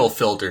oil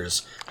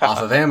filters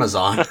off of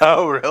Amazon.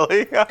 Oh,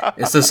 really?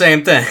 It's the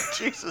same thing.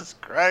 Jesus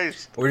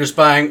Christ! We're just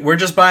buying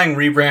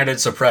rebranded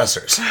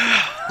suppressors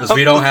because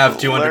we don't have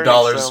 $200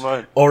 Learning so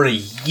much. or a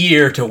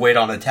year to wait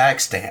on a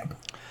tax stamp.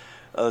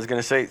 I was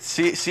gonna say,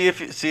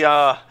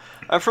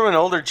 I'm from an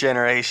older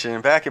generation.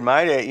 Back in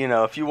my day,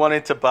 if you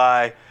wanted to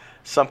buy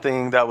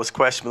something that was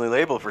questionably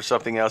labeled for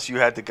something else, you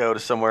had to go to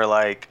somewhere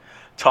like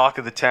Talk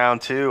of the Town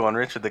 2 on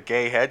Richard the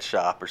Gay Head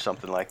Shop or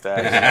something like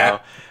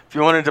that. If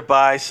you wanted to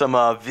buy some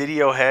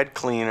video head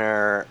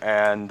cleaner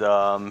and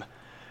what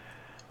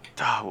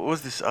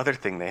was this other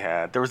thing they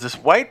had? There was this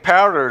white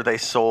powder they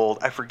sold.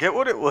 I forget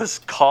what it was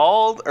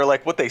called or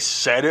like what they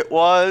said it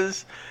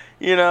was.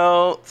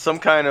 Some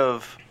kind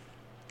of.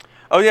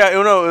 Oh yeah,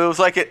 no, it was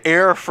like an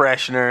air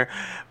freshener,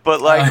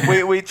 but like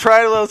we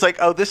tried it. I was like,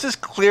 oh, this is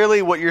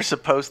clearly what you're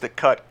supposed to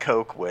cut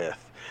Coke with.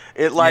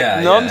 It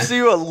numbs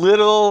you a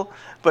little,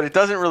 but it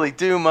doesn't really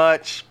do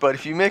much. But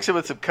if you mix it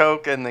with some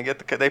Coke and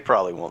they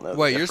probably won't know.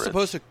 Wait, you're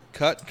supposed to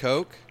cut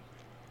Coke?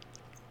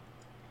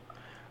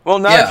 Well,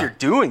 not if you're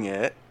doing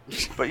it,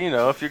 but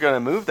if you're gonna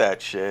move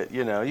that shit,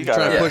 you gotta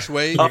trying to push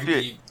weight. You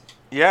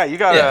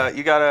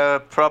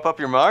gotta prop up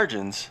your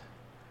margins.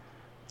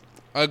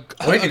 We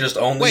can just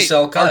only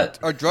sell cut.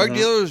 Are drug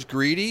dealers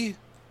greedy?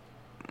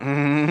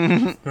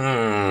 I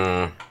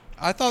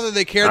thought that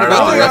they cared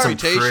about their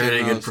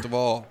reputation most of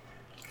all.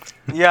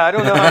 Yeah, I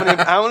don't know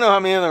how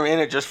many of them are in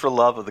it just for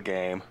love of the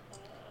game.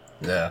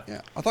 Yeah.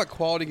 I thought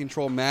quality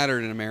control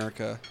mattered in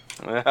America.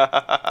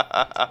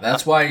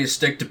 That's why you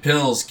stick to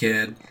pills,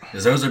 kid,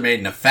 because those are made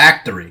in a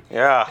factory.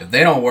 Yeah. If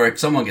they don't work,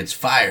 someone gets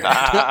fired.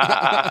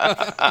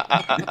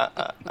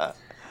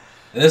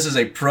 This is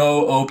a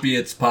pro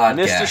opiates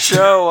podcast.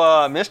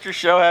 Mr.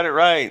 Show had it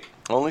right.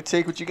 Only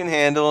take what you can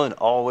handle and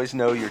always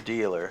know your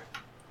dealer.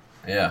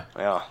 Yeah.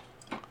 Yeah.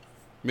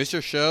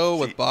 Mr. Show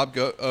with Bob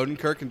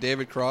Odenkirk and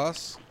David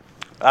Cross.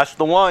 That's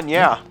the one,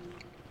 yeah.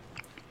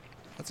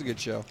 That's a good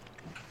show.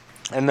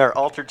 And their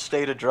Altered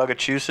State of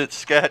Drugachusetts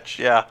sketch,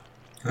 yeah.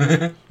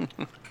 Yeah,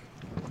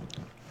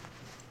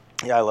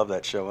 I love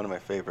that show. One of my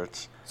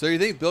favorites. So you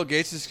think Bill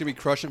Gates is going to be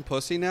crushing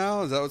pussy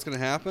now? Is that what's going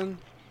to happen?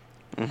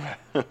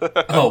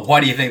 Oh,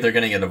 why do you think they're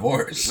getting a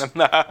divorce?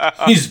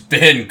 He's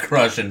been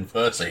crushing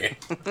pussy.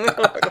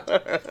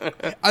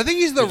 I think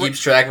he's He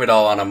keeps track of it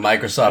all on a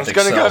Microsoft He's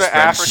going to Excel go to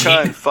Africa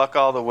spreadsheet. and fuck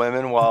all the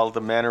women while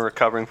the men are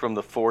recovering from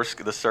the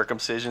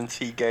circumcisions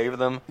he gave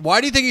them. Why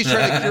do you think he's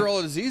trying to cure all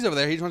the disease over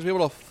there? He just wants to be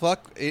able to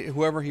fuck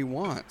whoever he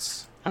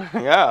wants.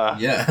 Yeah.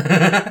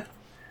 Yeah.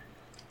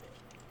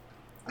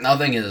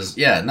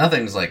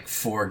 Nothing's like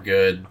for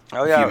good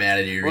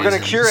humanity We're reasons.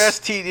 going to cure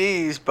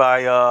STDs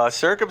by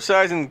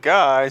circumcising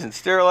guys and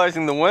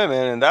sterilizing the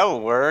women, and that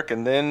will work.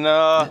 And then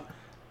I'm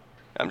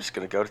just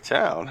going to go to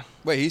town.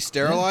 Wait, he's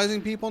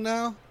sterilizing people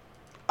now?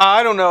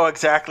 I don't know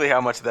exactly how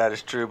much of that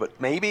is true,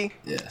 but maybe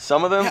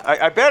some of them. Yeah.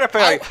 I bet if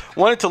I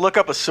wanted to look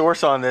up a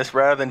source on this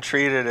rather than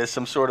treat it as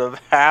some sort of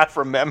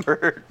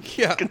half-remembered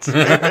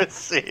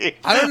conspiracy.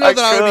 I don't know that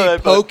I would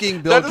be but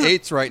poking Bill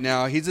Gates right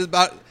now. He's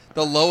about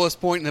the lowest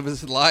point of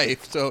his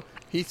life, so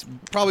he's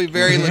probably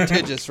very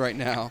litigious right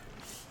now.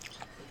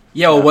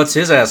 Yo, what's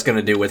his ass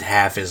gonna do with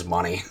half his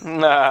money?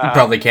 Nah. He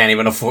probably can't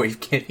even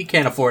afford. He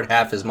can't afford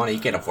half his money. He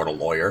can't afford a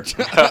lawyer.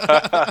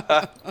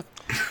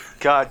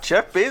 God,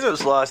 Jeff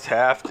Bezos lost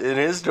half in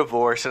his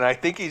divorce, and I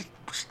think he's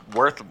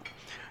worth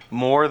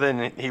more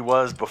than he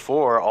was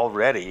before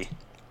already.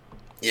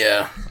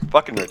 Yeah.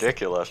 Fucking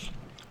ridiculous.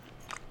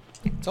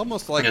 It's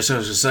almost like I guess I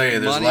was just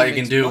saying, there's a money lot you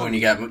can makes do money. when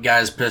you got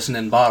guys pissing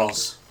in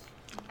bottles.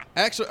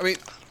 Actually, I mean,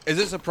 is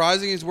it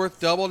surprising he's worth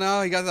double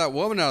now? He got that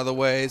woman out of the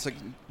way. It's like,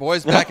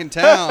 boy's back in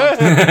town.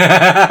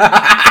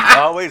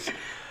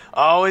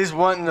 always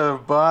wanting to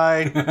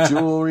buy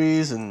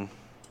jewelries and.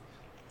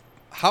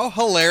 How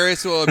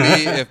hilarious will it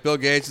be if Bill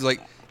Gates is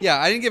like, yeah,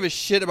 I didn't give a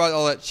shit about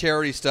all that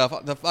charity stuff.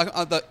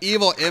 The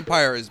evil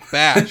empire is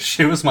back.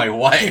 She was my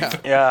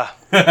wife. Yeah.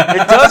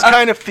 It does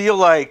kind of feel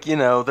like,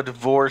 the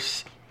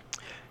divorce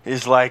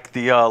is like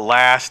the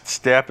last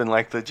step in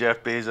like the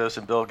Jeff Bezos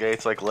and Bill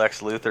Gates, like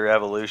Lex Luthor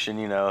evolution,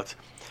 To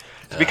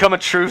become a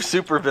true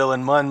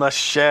supervillain, one must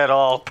shed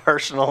all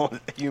personal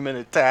human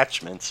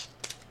attachments.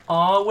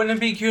 Oh, wouldn't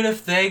it be cute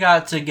if they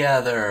got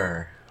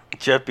together?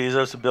 Jeff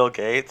Bezos and Bill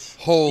Gates?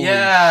 Holy shit.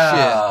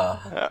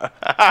 I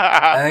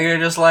think they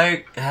just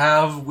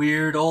have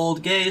weird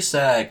old gay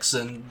sex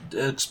and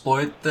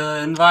exploit the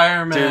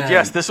environment. Dude,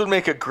 yes, this would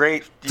make a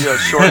great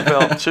short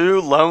film. Two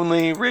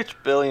lonely rich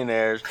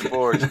billionaires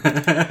divorced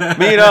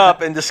meet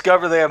up and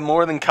discover they have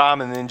more in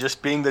common than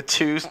just being the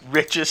two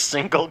richest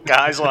single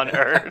guys on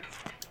earth.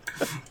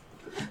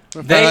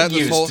 They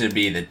used to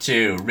be the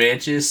two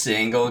richest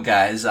single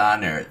guys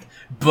on earth,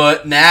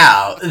 but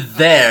now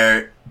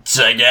they're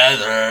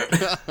together.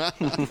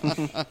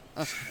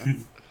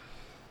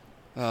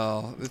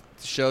 Oh, the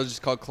show's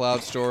just called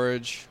Cloud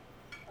Storage.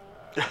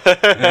 They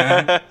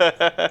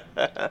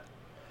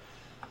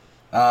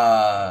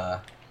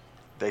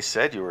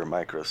said you were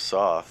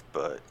Microsoft,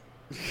 but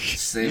you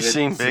Save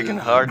seem big and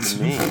hard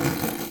to me.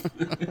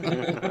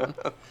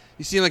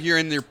 You seem like you're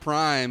in your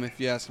prime, if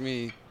you ask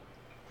me.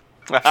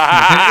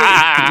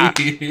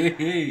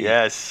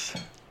 Yes.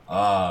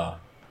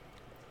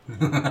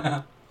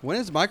 When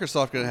is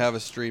Microsoft going to have a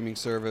streaming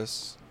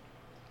service?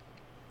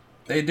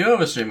 They do have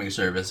a streaming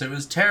service. It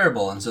was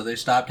terrible, and so they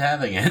stopped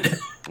having it.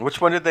 Which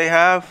one did they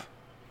have?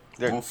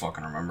 I don't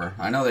fucking remember.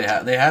 I know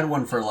they had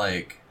one for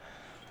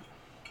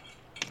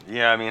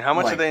Yeah, I mean, how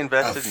much like have they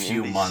invested a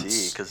few in months.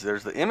 NBC? Because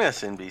there's the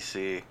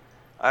MSNBC.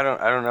 I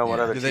don't know what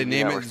Yeah. other Did they TV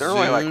name networks. it There are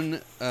only like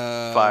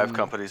Zune? 5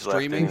 companies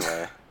streaming? left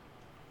anyway.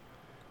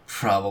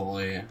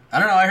 Probably. I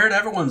don't know. I heard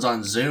everyone's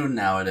on Zune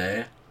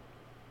nowadays.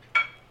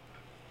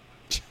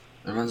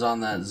 Everyone's on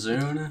that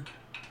Zune.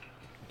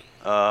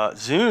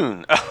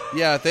 Zune.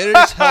 Yeah, if they'd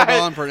just held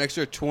on for an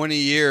extra 20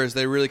 years,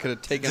 they really could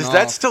have taken Does off.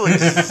 that still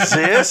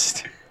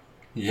exist?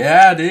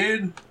 Yeah,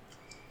 dude.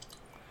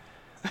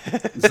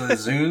 So the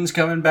Zune's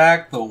coming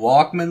back. The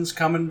Walkman's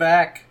coming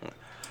back.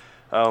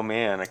 Oh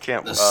man, I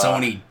can't. The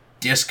Sony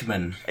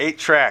Discman. 8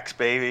 tracks,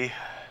 baby.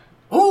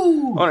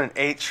 Ooh. On an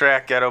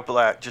 8-track Ghetto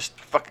Black, just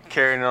fucking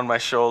carrying it on my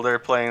shoulder,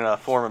 playing a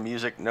form of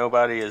music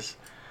nobody has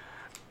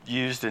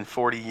used in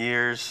 40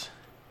 years.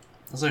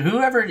 I was like,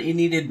 whoever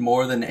needed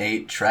more than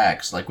 8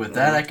 tracks? Like, with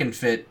that, I can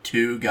fit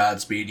 2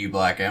 Godspeed You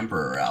Black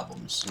Emperor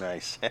albums.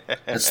 Nice.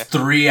 That's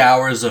 3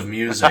 hours of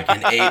music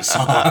and 8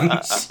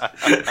 songs.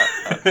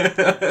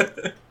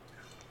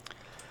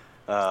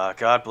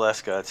 God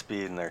bless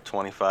Godspeed and their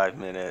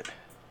 25-minute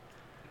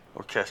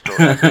orchestral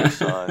epic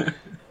song.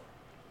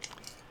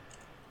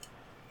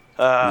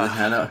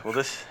 I know. Well,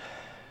 this.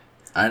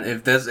 And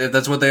if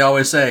that's what they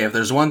always say, if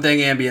there's one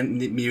thing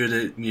ambient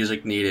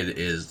music needed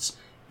is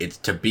it's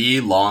to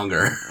be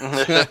longer.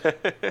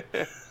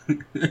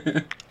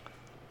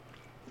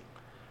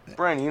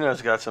 Brian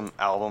Eno's got some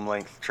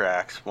album-length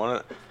tracks.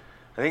 I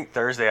think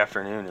Thursday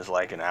Afternoon is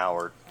like an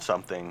hour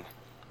something.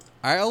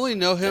 I only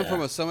know him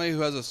from somebody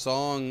who has a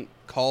song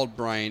called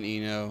Brian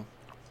Eno.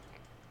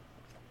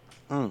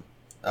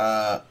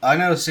 I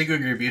know Secret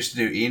Group used to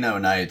do Eno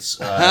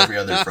nights every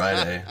other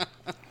Friday.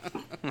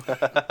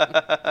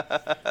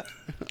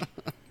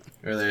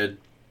 Where they'd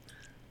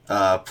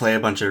play a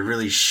bunch of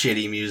really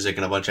shitty music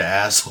and a bunch of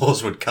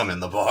assholes would come in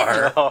the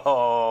bar.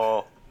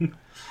 Oh,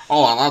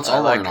 Hold on, that's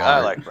all I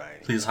like Brian.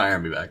 Please hire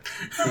me back.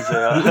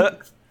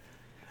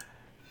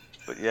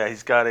 But yeah,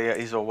 he's a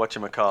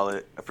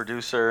whatchamacallit, a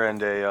producer and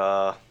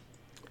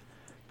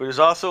but he was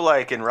also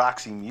like in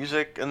Roxy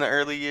Music in the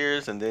early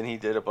years, and then he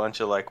did a bunch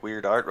of like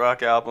weird art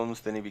rock albums.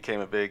 Then he became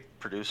a big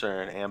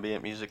producer and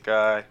ambient music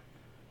guy.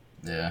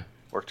 Yeah.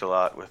 Worked a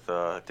lot with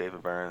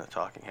David Byrne, the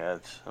Talking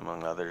Heads,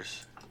 among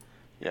others.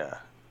 Yeah,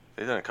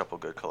 they've done a couple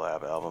good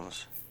collab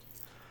albums.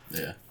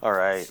 Yeah. All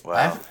right,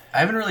 wow. I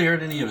haven't really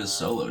heard any of his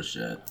solo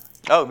shit.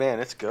 Oh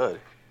man, it's good.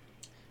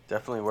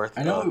 Definitely worth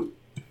I know.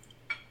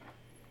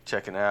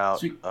 checking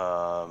out.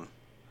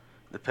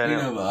 Depending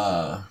Speaking on.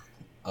 of,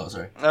 oh,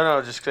 sorry.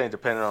 No, just saying,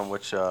 depending on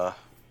which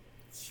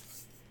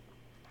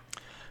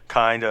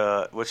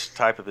which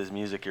type of his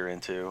music you're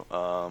into.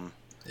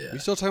 You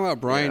still talking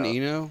about Brian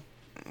Eno?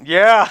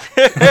 Yeah.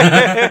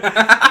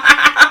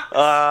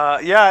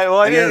 Yeah, well,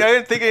 I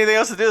didn't think anything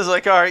else to do. It was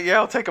like, all right, yeah,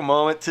 I'll take a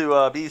moment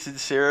to be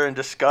sincere and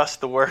discuss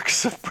the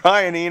works of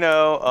Brian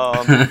Eno.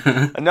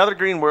 Another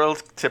Green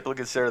World, typically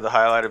considered the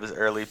highlight of his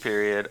early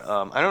period.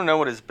 I don't know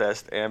what his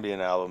best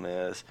ambient album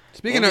is.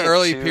 Speaking of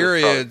early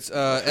periods,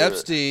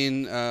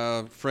 Epstein,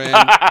 friend.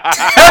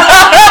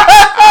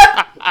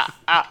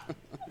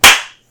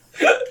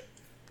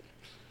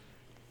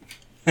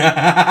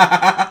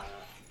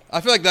 I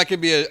feel like that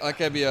could be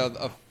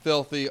a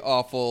filthy,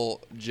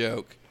 awful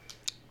joke.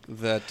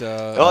 That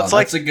well,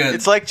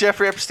 it's like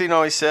Jeffrey Epstein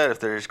always said: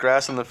 if there's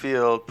grass on the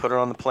field, put it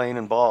on the plane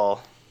and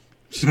ball.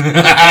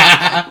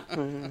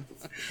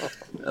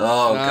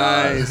 Oh,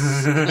 nice.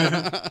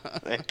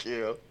 Thank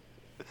you,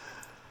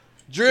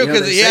 Drew.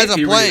 Because he has a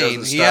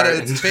plane. He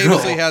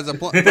famously has a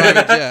private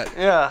jet.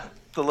 Yeah,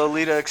 the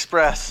Lolita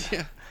Express.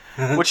 Yeah.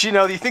 Which,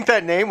 you think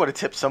that name would have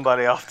tipped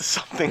somebody off to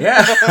something.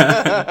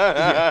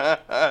 Yeah.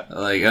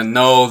 Like,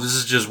 no, this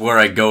is just where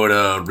I go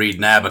to read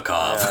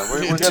Nabokov. Yeah, we're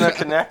going to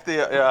connect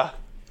the, yeah.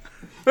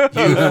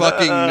 You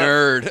fucking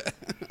nerd.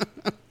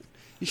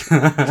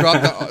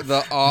 Drop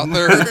the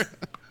author.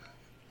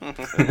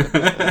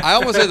 I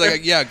almost said,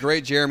 like, yeah,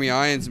 great Jeremy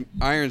Irons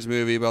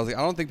movie, but I was like,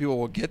 I don't think people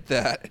will get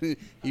that.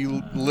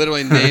 You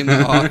literally named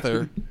the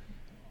author.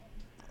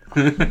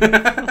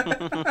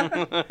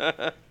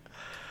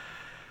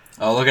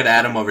 Oh, look at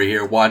Adam over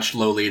here. Watch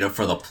Lolita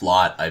for the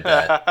plot, I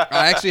bet.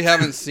 I actually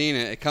haven't seen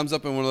it. It comes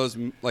up in one of those,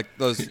 like,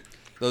 those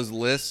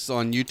lists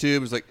on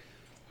YouTube. It's like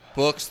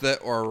books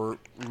that are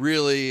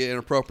really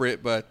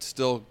inappropriate but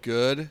still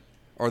good,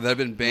 or that have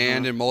been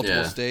banned in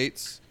multiple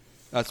states.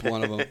 That's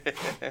one of them.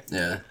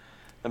 Yeah.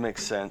 That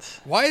makes sense.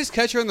 Why is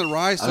Catcher in the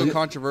Rye so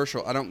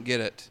controversial? I don't get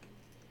it.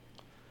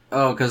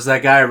 Oh, because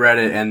that guy read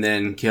it and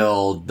then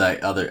killed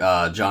that other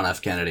John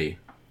F. Kennedy.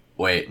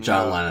 Wait,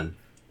 John Lennon.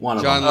 One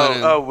of them.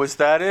 Lennon. Oh, was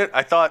that it?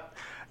 I thought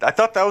that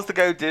was the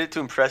guy who did it to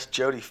impress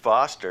Jodie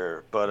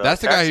Foster, but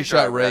that's the guy who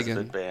shot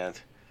Reagan.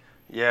 Banned.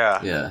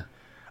 Yeah. Yeah.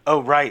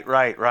 Oh, right.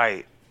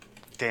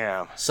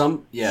 Damn.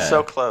 So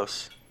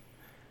close.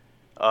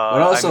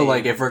 But also,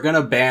 like, if we're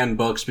gonna ban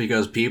books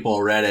because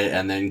people read it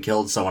and then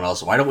killed someone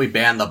else, why don't we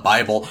ban the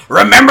Bible?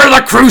 Remember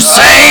the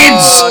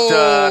Crusades!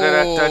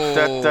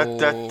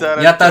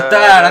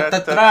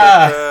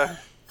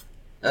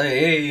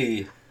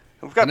 Hey.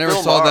 I never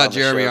saw that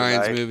Jeremy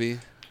Irons movie.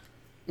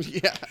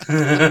 Yeah.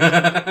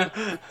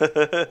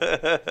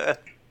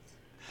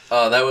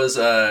 Oh, that was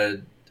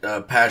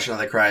Passion of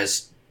the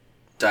Christ,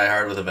 Die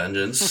Hard with a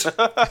Vengeance.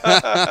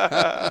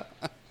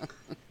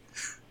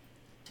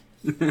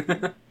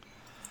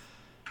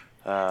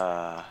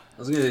 I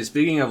was gonna say,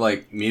 speaking of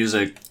like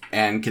music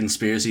and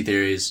conspiracy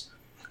theories,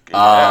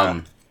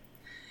 tell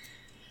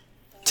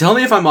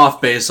me if I'm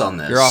off base on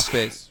this. You're off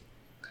base.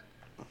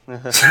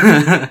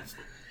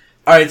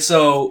 Alright,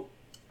 so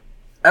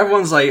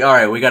everyone's like,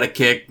 alright, we gotta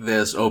kick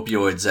this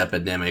opioids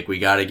epidemic, we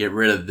gotta get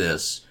rid of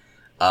this.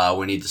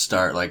 We need to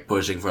start like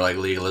pushing for like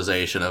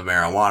legalization of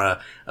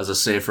marijuana as a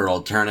safer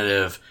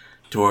alternative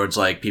towards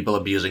like people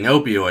abusing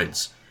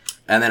opioids.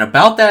 And then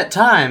about that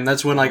time,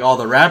 that's when like all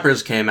the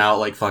rappers came out,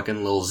 like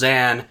fucking Lil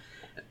Xan,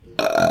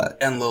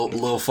 and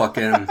Lil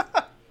fucking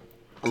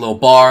Lil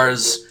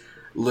Bars,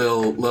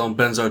 Lil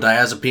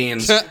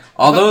Benzodiazepines,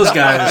 all those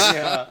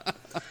guys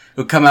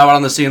who come out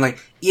on the scene like,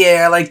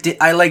 yeah,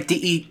 I like to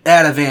eat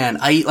Ativan.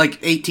 I eat like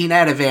 18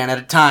 Ativan at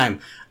a time.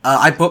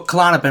 I put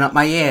Klonopin up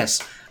my ass.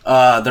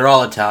 They're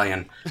all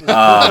Italian.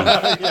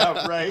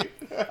 Yeah, right.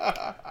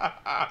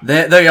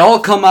 They all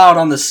come out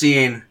on the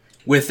scene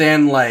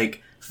within like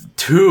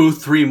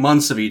 2-3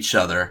 months of each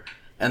other,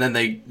 and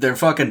then they're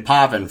fucking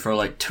popping for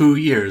like 2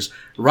 years,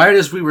 right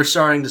as we were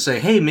starting to say,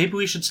 hey, maybe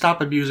we should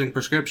stop abusing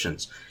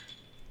prescriptions.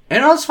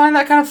 Anyone else find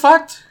that kind of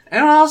fucked?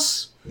 Anyone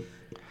else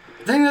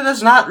think that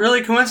that's not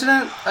really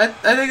coincident? I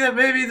think that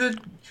maybe the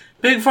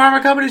big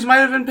pharma companies might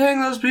have been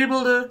paying those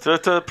people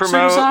to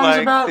promote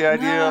like about, the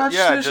idea.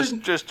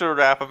 Just to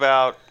rap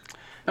about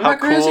how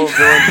cool crazy?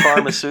 doing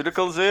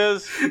pharmaceuticals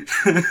is.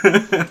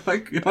 Am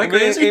I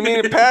crazy? I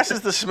mean, it passes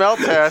the smell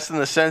test in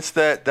the sense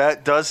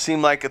that does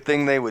seem like a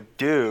thing they would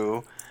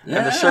do, and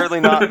they're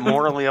certainly not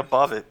morally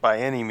above it by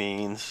any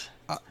means.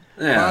 Well,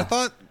 I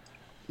thought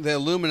the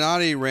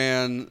Illuminati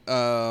ran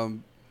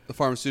the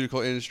pharmaceutical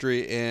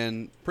industry,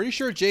 and pretty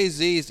sure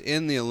Jay-Z's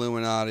in the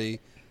Illuminati,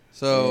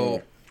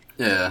 so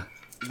yeah,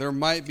 there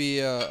might be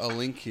a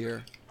link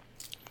here.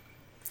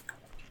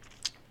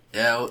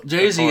 Yeah, well,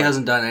 Jay-Z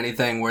hasn't done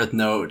anything worth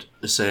note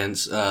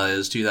since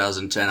his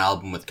 2010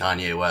 album with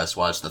Kanye West,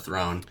 Watch the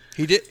Throne.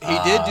 He did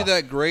do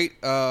that great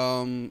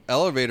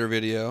elevator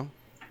video.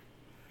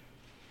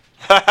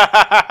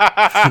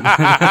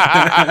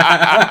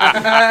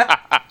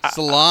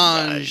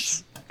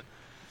 Solange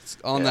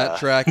on that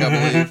track, I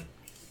believe.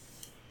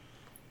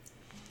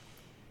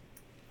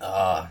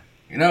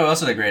 You know who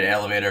else had a great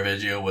elevator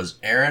video was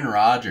Aaron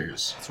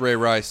Rodgers. It's Ray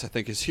Rice, I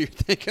think, is who you're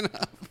thinking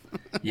of.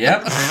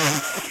 Yep.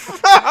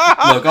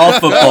 Look, all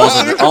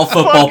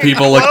football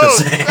people look the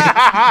same.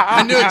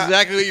 I knew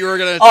exactly what you were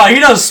gonna. Oh, he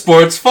knows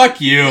sports. Fuck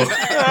you.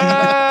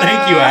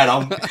 Thank you,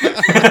 Adam.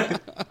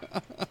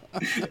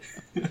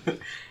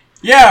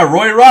 Yeah,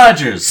 Roy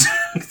Rogers.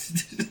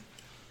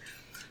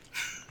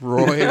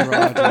 Roy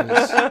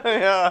Rogers.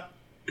 Yeah.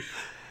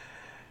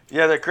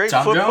 Yeah, that great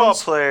Tom football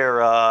Jones? player,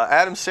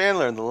 Adam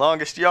Sandler in The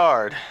Longest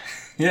Yard.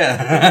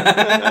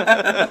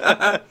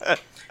 Yeah.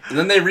 And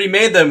then they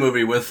remade that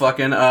movie with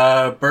fucking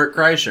Burt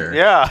Kreischer.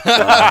 Yeah.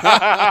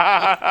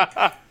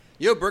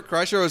 Yo, Burt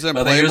Kreischer was in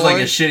But Playboy. they used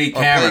like a shitty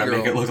or camera to Playgirl?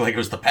 make it look like it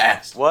was the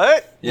past.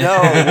 What?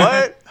 Yeah. No,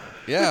 what?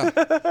 Yeah.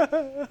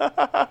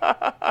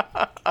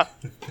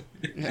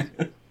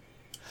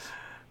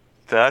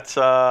 That's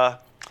well,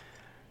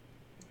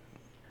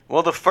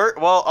 all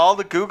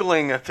the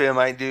googling of him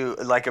I do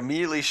like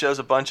immediately shows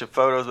a bunch of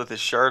photos with his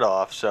shirt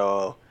off.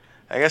 So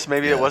I guess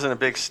maybe it Yeah. wasn't a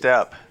big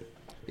step.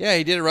 Yeah,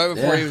 he did it right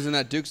before Yeah. he was in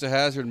that Dukes of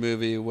Hazzard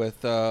movie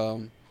with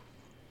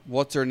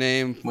what's her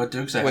name? What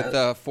Dukes of with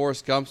Hazzard?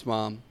 Forrest Gump's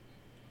mom.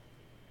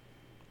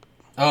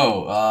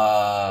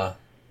 Oh,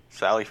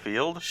 Sally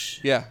Field.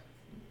 Yeah,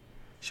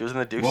 She was in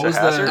the Dukes What of was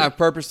the- Hazzard. I'm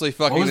purposely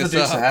what fucking was the this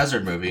Dukes of up.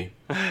 Hazzard movie?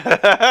 Smokey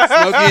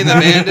and the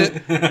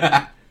Bandit,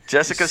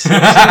 Jessica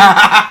Simpson.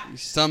 you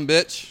some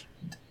bitch.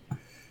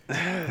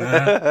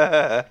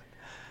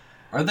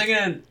 I'm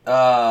thinking,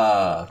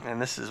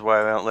 And this is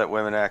why I don't let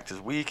women act, as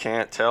we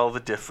can't tell the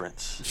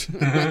difference.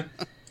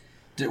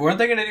 weren't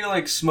they gonna do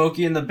like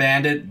Smokey and the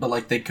Bandit, but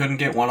like they couldn't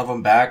get one of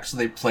them back, so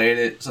they played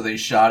it, so they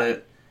shot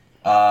it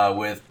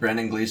with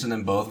Brendan Gleeson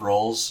in both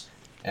roles,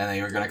 and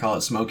they were gonna call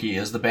it Smokey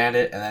is the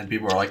Bandit, and then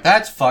people were like,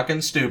 "That's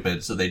fucking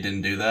stupid," so they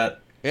didn't do that.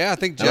 Yeah, I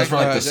think That was for,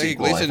 like, the Jackie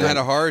sequel, I Gleason think. had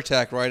a heart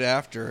attack right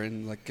after,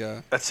 and like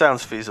That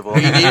sounds feasible.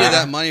 he needed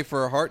that money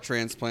for a heart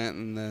transplant,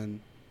 and then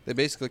they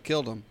basically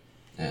killed him.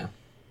 Yeah.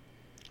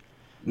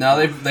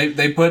 No,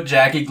 they put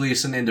Jackie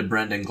Gleason into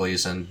Brendan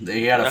Gleeson.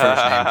 He had a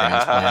first name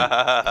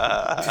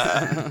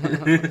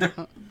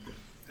transplant.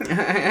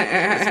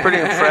 It's pretty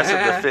impressive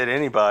to fit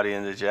anybody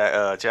into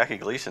Jackie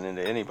Gleason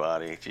into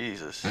anybody.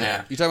 Jesus.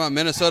 Yeah. You talking about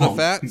Minnesota Oh,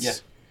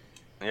 Fats?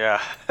 Yeah.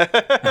 You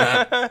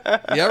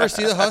ever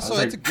see The Hustle?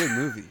 I That's was a like- good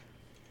movie.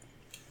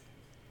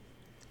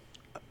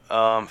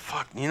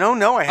 Fuck.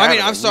 No, I haven't. I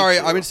mean, I'm sorry.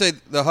 need to. I mean, say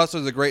The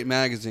Hustle is a great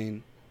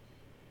magazine.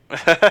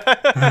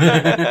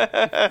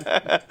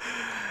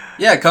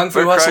 Yeah, Kung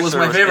Fu Bert Hustle is Kreischer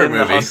my was favorite in The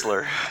movie.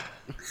 Hustler.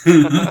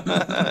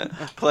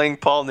 Playing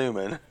Paul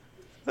Newman.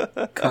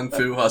 Kung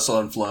Fu Hustle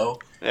and Flow.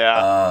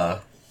 Yeah.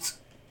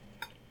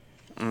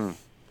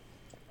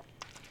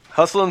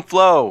 Hustle and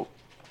Flow.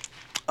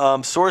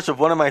 Source of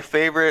one of my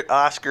favorite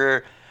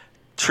Oscar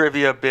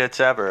trivia bits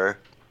ever,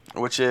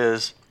 which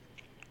is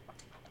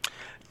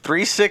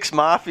 3-6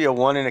 Mafia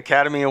won an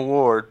Academy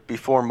Award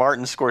before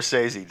Martin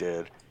Scorsese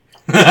did.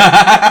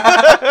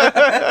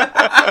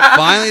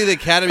 Finally, the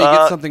Academy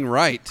gets something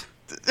right.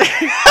 Yeah,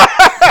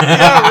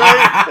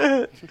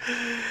 right.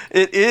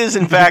 It is,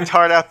 in fact,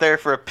 hard out there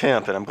for a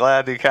pimp, and I'm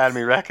glad the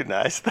Academy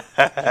recognized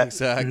that.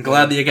 Exactly. I'm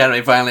glad the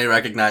Academy finally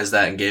recognized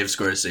that and gave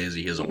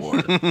Scorsese his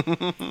award.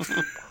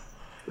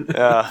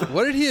 Yeah.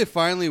 What did he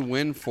finally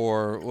win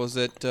for? Was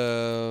it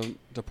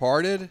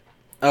Departed?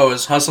 Oh, it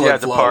was Hustle Yeah,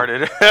 and Flow.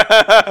 Departed.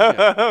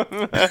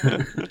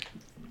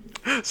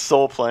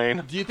 Soul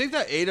Plane. Do you think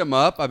that ate him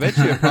up? I bet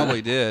you it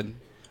probably did.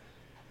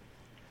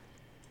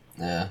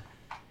 Yeah.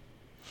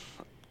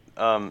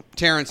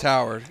 Terrence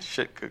Howard.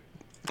 Shit.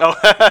 Oh.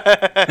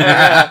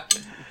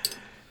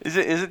 Is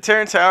it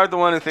Terrence Howard the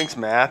one who thinks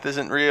math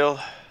isn't real?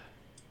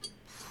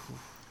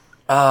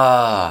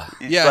 Yeah,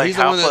 like, he's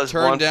the how one that plus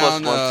turned 1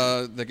 plus down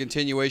 1 the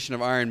continuation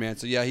of Iron Man.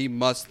 So yeah, he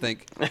must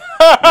think math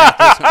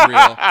isn't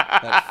real.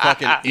 That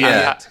fucking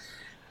Yeah.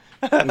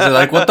 idiot. They're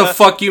like, what the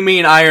fuck you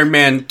mean Iron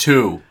Man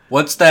 2?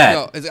 What's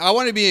that? No, I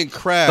want to be in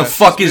Crash. The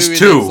fuck this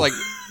is movie 2?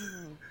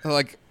 that's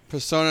like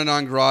persona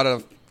non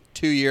grata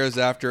 2 years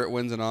after it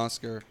wins an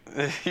Oscar.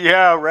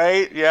 Yeah,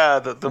 right? Yeah,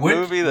 the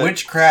movie that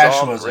which Crash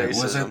solved was it? Was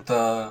racism. it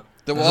the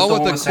The was one it the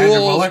with the with Sandra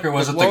cool, Bullock, or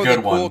was it the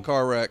good cool one?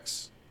 car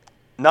wrecks.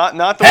 Not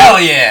the Hell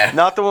one, yeah!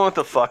 Not the one with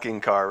the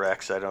fucking car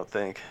wrecks, I don't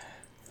think.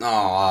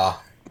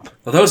 Aw.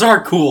 Well, those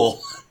aren't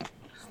cool.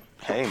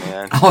 Hey,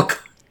 man. Oh,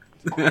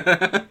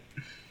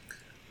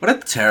 what a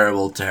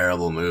terrible,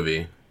 terrible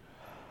movie.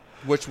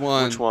 Which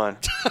one? Which one?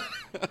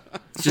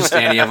 Just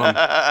any of them.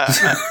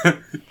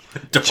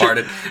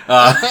 Departed.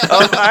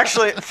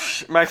 Actually,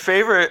 my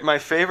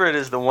favorite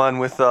is the one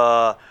with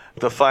the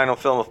final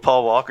film of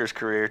Paul Walker's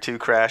career, Too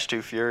Crash,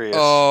 Too Furious.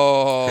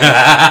 Oh,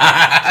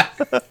 I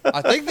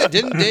think that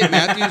didn't Dave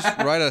Matthews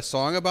write a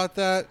song about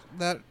that?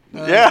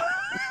 Yeah.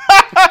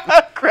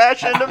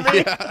 Crash into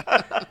me.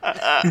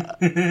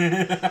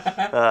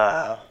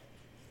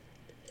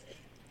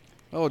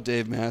 Oh,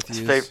 Dave Matthews.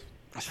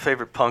 His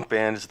favorite punk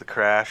band is The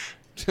Crash.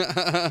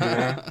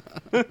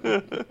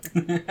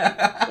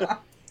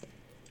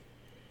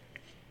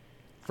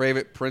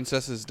 Favorite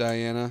princess is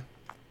Diana.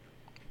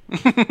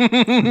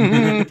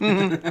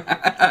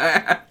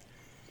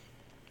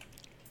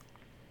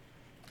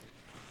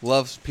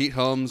 Loves Pete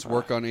Holmes'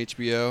 work on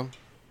HBO.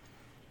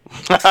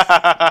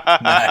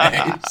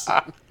 Nice.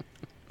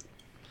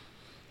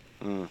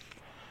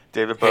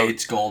 David Bowie.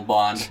 Hates Gold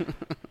Bond.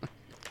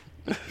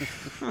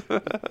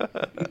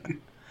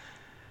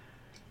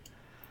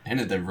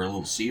 Ended there for a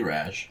little sea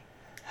rash.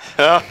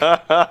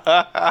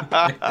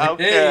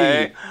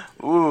 Okay.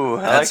 Ooh,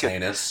 I That's like it.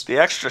 heinous. The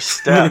extra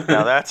step.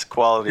 Now that's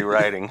quality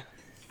writing.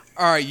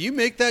 All right, you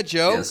make that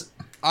joke. Yes.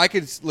 I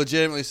could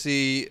legitimately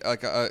see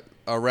like a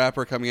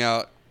rapper coming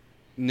out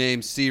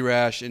named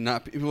C-Rash and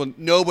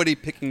nobody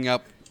picking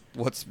up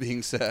what's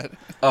being said.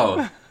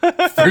 Oh,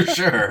 for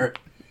sure.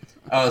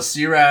 Oh,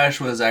 C-Rash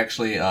was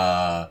actually,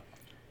 that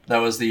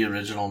was the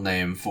original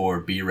name for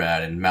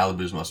B-Rad in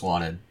Malibu's Most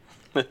Wanted.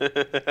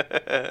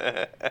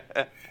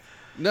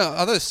 No,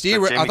 I thought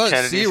Jamie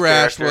Kennedy's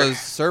C-Rash character. was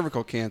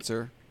cervical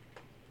cancer.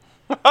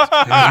 Fuck.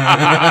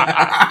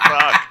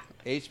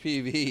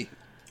 HPV.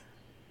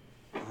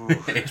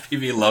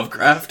 HPV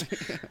Lovecraft.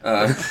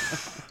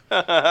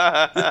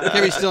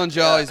 Can't be stealing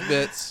Jolly's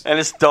bits. And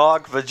his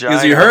dog vagina.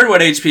 Because you heard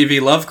what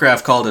HPV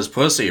Lovecraft called his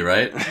pussy,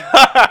 right? The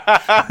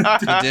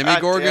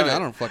Demigorgon? Damn it. I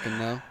don't fucking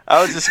know.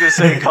 I was just gonna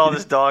say he called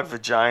his dog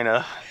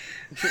vagina.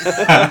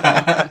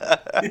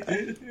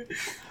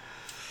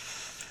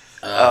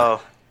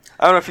 Oh,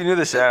 I don't know if you knew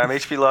this, Adam.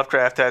 H.P.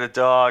 Lovecraft had a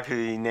dog who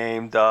he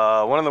named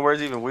one of the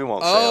words even we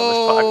won't say on this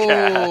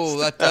podcast. Oh,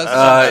 that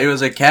does. It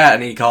was a cat,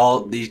 and he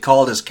called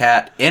his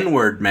cat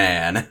N-word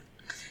Man,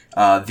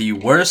 the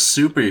worst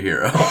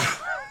superhero.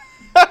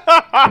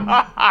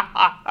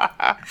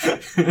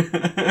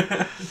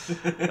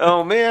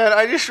 Oh man,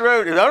 I just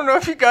wrote it. I don't know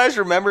if you guys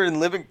remember in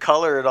Living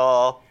Color at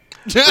all.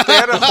 But they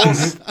had a whole,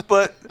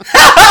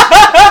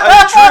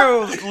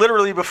 Drew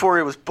literally before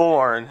he was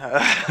born.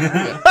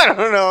 I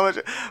don't know,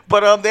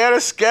 but they had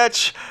a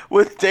sketch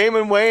with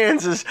Damon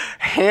Wayans as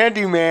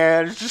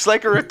Handyman. It's just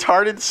like a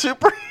retarded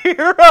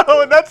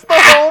superhero, and that's the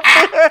whole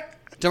thing.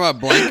 Talking about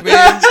Blank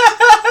Man?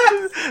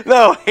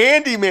 No,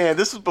 Handyman.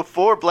 This was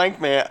before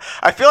Blank Man.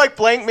 I feel like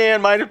Blank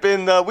Man might have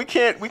been. We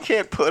can't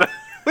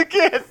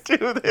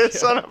do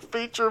this on a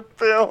feature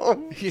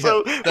film. Yeah,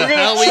 So the we're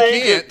hell gonna we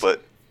change can't. it,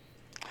 but.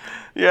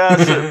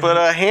 Yeah,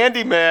 but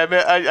Handyman,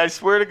 man, I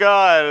swear to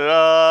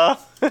God,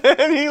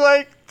 and he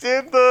like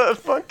did the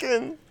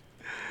fucking.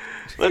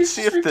 Let's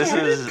see if this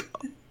is.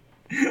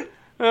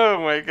 Oh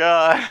my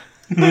God.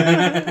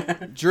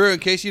 Drew, in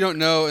case you don't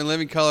know, in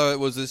Living Color, it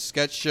was a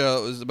sketch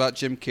show. It was about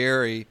Jim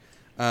Carrey.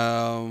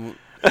 Jim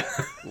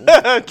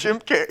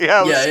Carrey.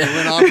 Yeah, It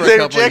went on for a they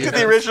couple rejected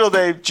the years. original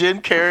name,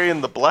 Jim Carrey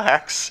and the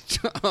Blacks.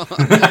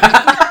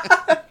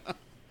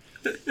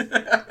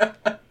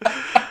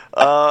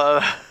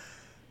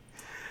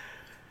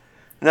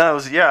 No, it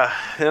was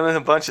him and a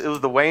bunch. It was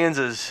the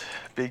Wayans'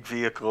 big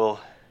vehicle.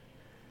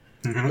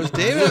 Was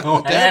David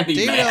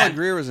Handyman. Allen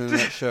Greer was in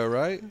that show,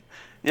 right?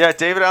 Yeah,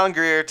 David Allen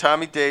Greer,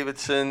 Tommy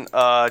Davidson,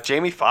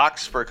 Jamie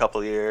Foxx for a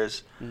couple of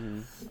years.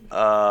 Damon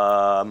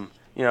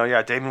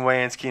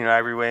Wayans, Keenan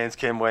Ivory Wayans,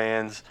 Kim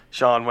Wayans,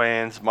 Sean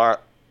Wayans,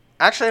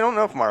 Actually, I don't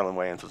know if Marlon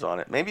Wayans was on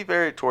it. Maybe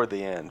very toward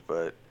the end,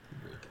 but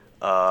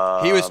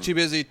He was too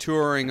busy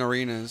touring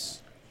arenas.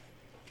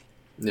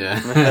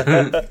 Yeah.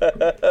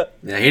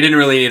 Yeah, he didn't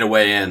really need a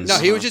way in. No,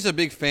 so. he was just a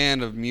big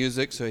fan of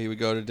music, so he would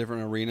go to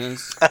different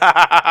arenas.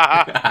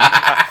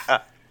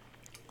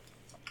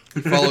 He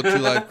followed Two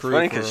Live Crew.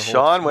 funny for because a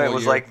Sean whole Wayans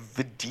was year. like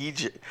the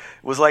DJ.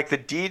 Was like the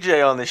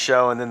DJ on the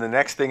show, and then the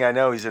next thing I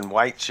know, he's in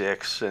White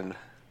Chicks, and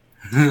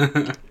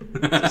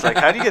it's like,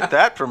 how do you get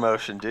that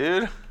promotion,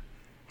 dude?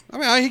 I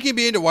mean, he can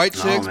be into white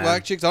chicks, man.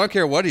 black chicks. I don't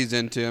care what he's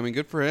into. I mean,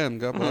 good for him.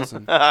 God bless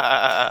him.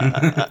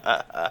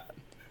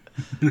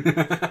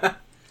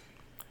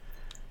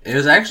 It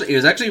was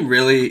actually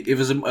really. It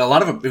was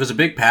a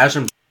big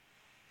passion.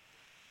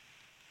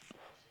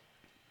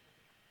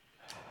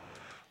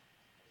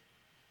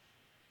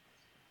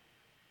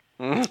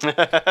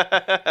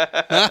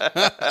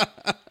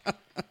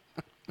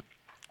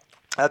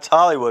 That's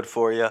Hollywood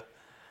for you.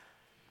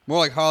 More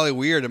like Holly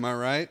Weird, am I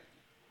right?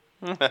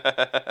 No,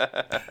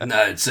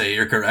 I'd say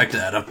you're correct,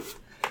 Adam.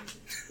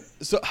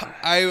 So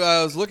I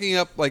was looking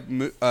up like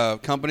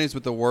companies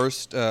with the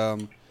worst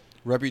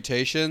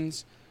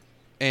reputations,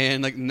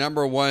 and like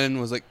number one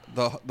was like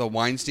the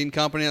Weinstein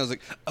Company. I was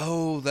like,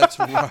 oh, that's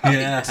right.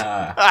 Yeah.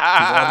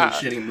 All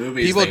those shitty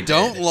movies. People they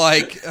don't did.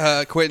 like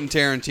Quentin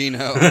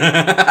Tarantino.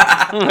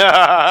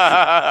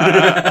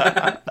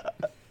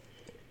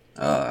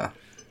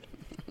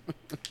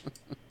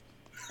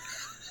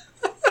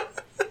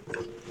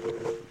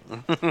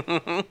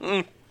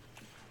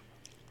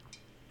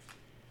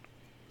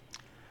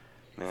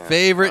 Man,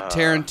 Favorite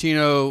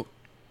Tarantino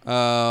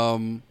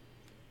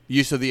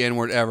use of the N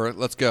word ever.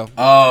 Let's go.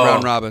 Oh,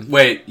 Round robin.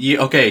 Wait, use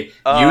in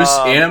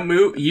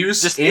a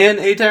just in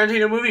a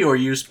Tarantino movie or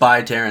used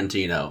by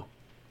Tarantino?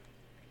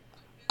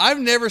 I've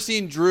never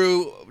seen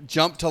Drew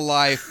jump to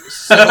life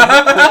so quickly.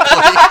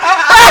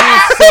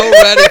 He's so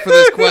ready for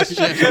this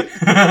question.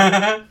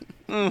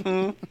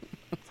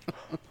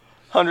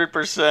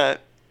 100%.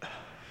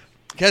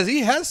 Because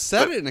he has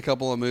said it in a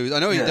couple of movies. I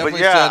know he Yeah.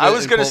 definitely But yeah, said it I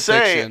was in gonna Pulp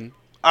say, Fiction.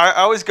 I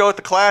always go with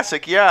the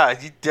classic. Yeah,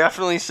 he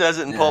definitely says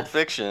it in Pulp I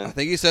Fiction.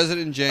 think he says it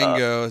in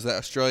Django as that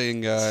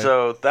Australian guy.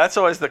 So that's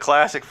always the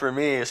classic for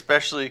me,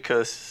 especially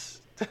because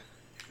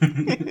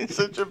he's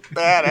such a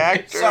bad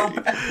actor. So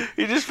bad.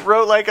 He just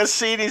wrote like a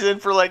scene he's in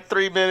for like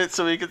 3 minutes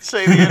so he could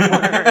say the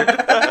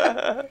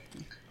N-word.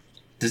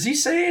 Does he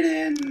say it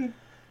in...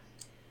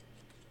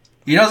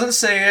 He doesn't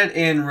say it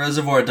in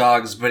Reservoir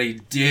Dogs, but he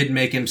did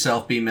make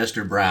himself be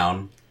Mr.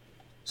 Brown.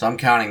 So I'm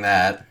counting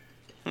that.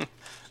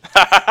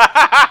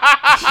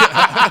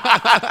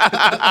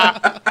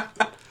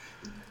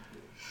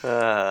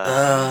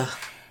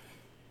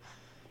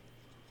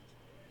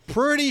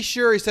 Pretty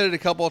sure he said it a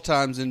couple of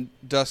times in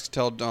Dusk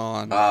Till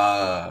Dawn.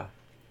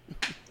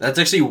 That's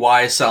actually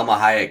why Salma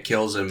Hayek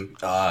kills him,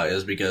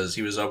 is because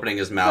he was opening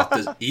his mouth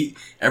to...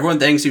 everyone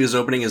thinks he was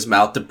opening his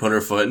mouth to put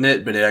her foot in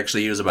it, but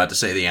actually he was about to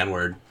say the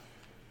N-word.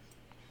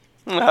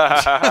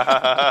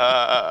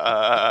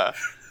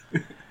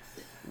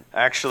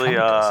 Actually,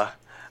 I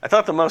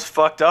thought the most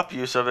fucked up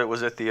use of it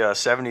was at the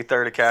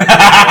 73rd Academy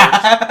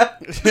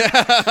Awards.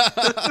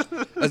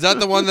 Is that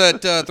the one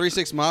that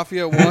 3-6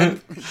 Mafia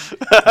won?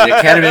 The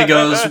Academy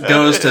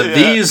goes to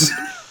these...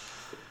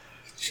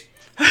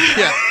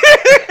 Yeah.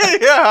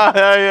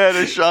 yeah,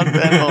 the Sean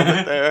Penn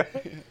moment there.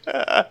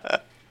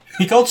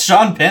 He called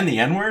Sean Penn the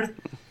N-word?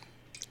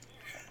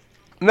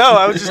 No,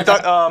 I was just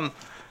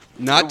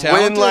Not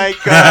talented?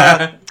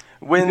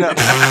 When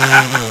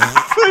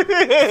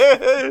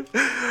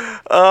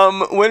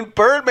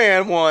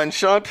Birdman won,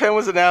 Sean Penn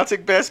was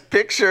announcing Best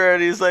Picture,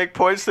 and he's like,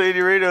 points to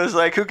Eddie Reno's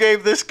like, who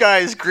gave this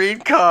guy his green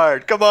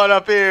card? Come on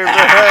up here.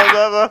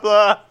 Blah, blah,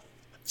 blah.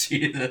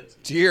 Jesus.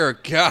 Dear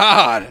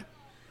God.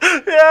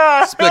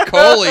 Yeah.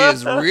 Spicoli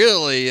is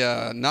really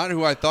not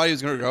who I thought he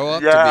was going to grow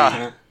up to be.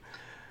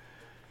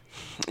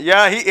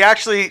 Yeah, he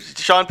actually,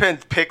 Sean Penn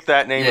picked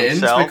that name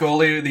himself. Isn't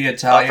Spicoli the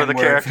Italian for the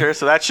word character,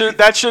 so that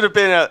should have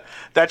been a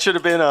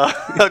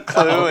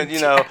clue, and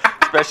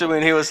especially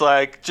when he was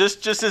like,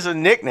 just as a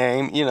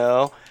nickname,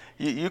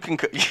 you can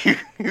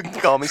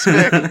call me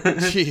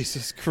Spic.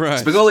 Jesus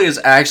Christ. Spicoli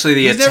is actually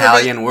the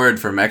Italian word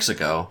for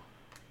Mexico.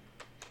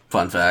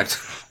 Fun fact.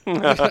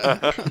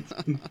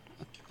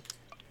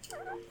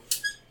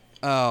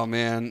 Oh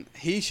man,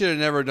 he should have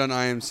never done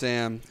I Am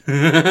Sam.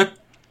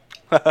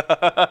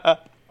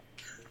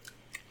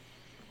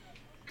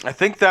 I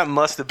think that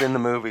must have been the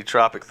movie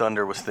Tropic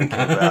Thunder was thinking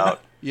about.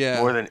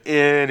 Yeah. More than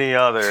any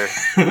other.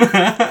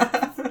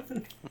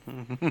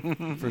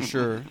 For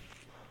sure.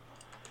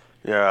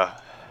 Yeah.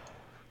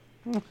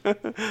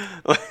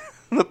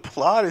 The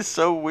plot is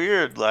so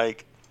weird.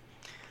 Like,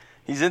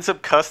 he's in some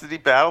custody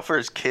battle for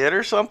his kid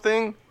or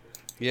something.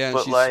 Yeah, and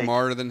but she's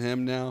smarter than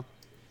him now.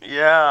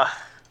 Yeah.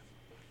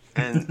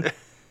 And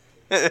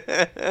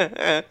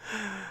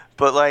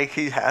but like,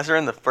 he has her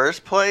in the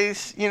first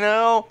place,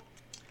 Well,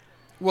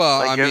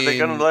 like, I are mean, they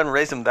gonna let him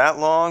raise him that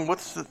long? I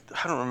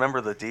don't remember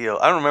the deal.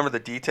 I don't remember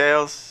the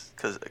details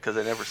because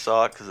I never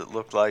saw it because it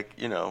looked like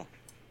a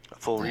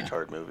full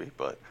retard movie.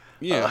 But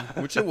yeah,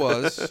 which it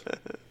was.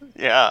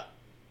 Yeah.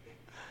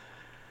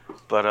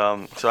 But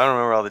so I don't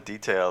remember all the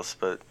details.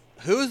 But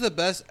Who is the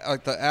best,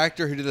 like the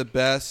actor who did the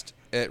best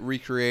at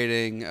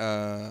recreating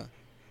a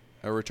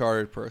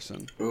retarded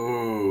person?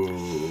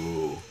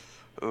 Ooh.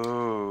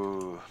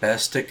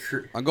 Best at...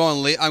 I'm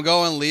going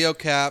Leo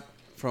Cap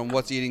from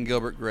What's Eating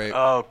Gilbert Grape.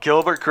 Oh,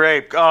 Gilbert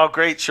Grape. Oh,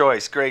 great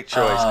choice. Great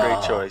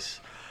choice.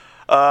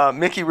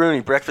 Mickey Rooney,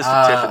 Breakfast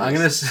at Tiffany's. I'm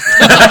gonna.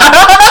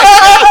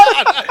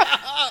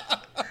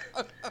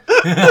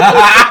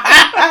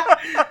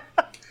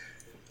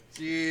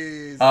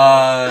 Jeez.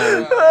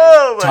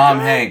 Tom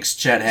Hanks,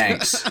 Chet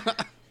Hanks.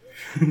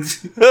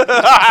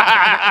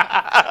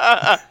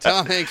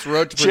 Tom Hanks,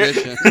 Road to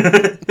Perdition.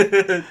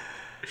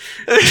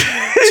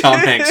 Tom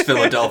Hanks,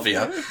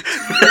 Philadelphia.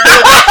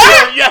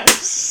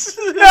 Yes.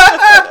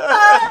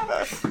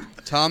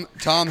 Tom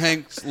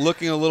Hanks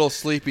looking a little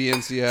sleepy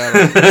in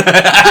Seattle.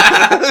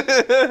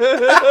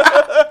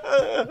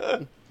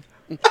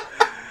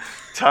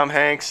 Tom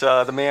Hanks,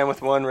 the man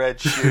with one red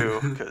shoe,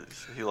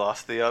 because he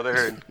lost the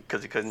other,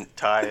 because he couldn't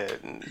tie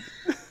it. And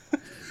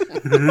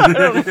I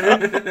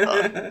don't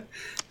know.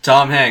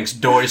 Tom Hanks,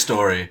 Doy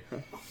Story.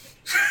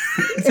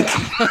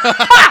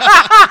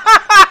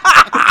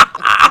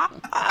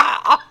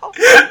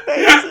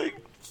 Amazing.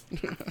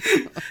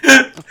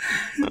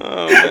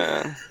 Oh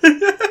man.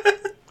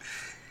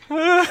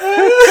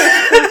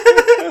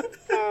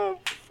 Oh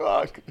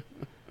fuck.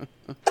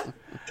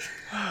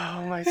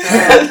 Oh my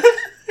god.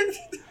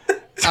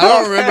 I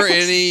don't remember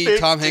any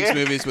Tom Hanks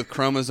movies with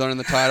Chromosome in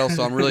the title,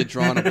 so I'm really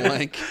drawing a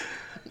blank.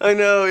 I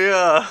know,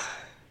 yeah.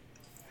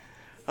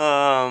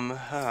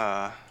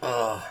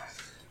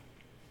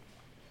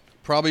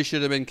 Probably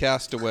should have been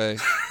Castaway.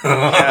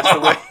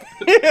 Castaway.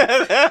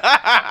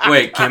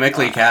 Wait,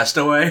 Chemically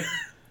Castaway?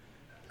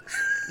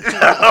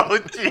 Oh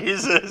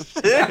Jesus.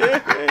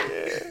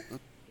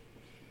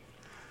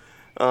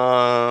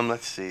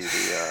 Let's see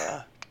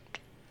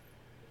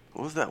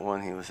what was that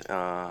one he was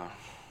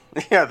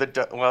yeah,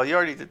 well, you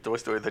already did Toy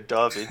Story, the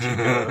Dove,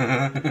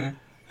 didn't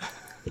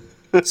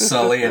you?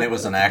 Sully, and it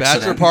was an accident.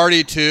 Bachelor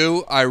Party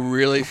 2, I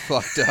really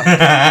fucked up.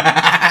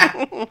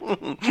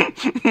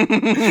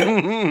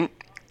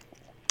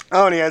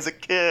 Oh, and he has a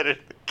kid.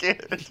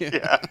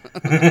 Yeah.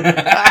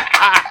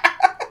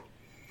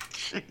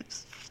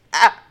 Jeez.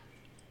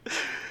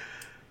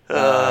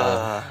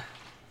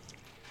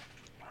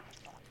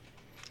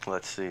 Let's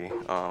let's see.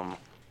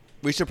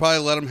 We should probably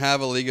let them have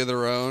a league of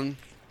their own.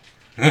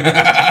 Look,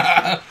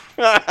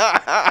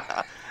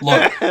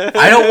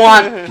 I don't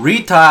want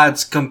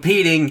retards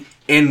competing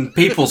in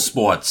people's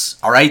sports.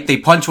 All right, they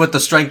punch with the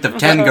strength of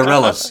 10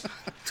 gorillas.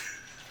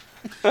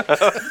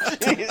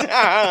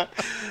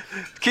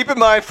 Keep in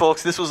mind,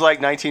 folks, this was like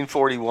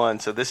 1941,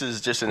 so this is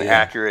just an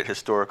accurate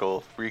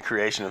historical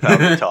recreation of how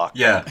they talk.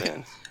 Yeah.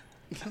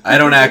 I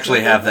don't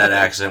actually have that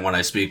accent when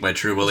I speak my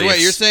true beliefs. So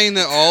wait, you're saying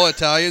that all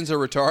Italians are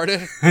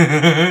retarded?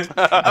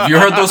 Have you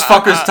heard those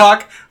fuckers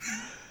talk?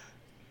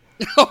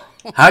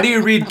 How do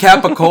you read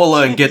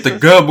Capicola and get the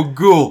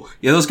gabagool?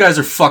 Yeah, those guys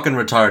are fucking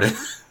retarded.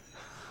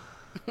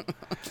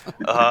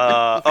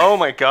 Oh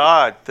my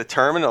God, the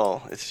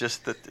terminal. It's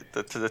just the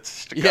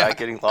guy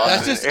getting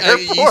lost that's in just the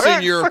airport.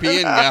 Eastern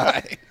European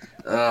guy.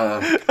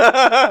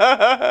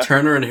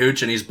 Turner and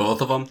Hooch, and he's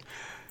both of them.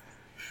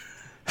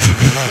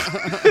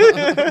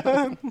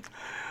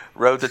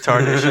 Road to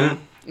Tarnation.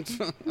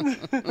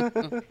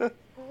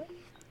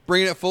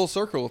 Bringing it full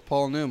circle with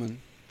Paul Newman.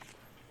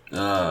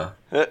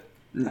 This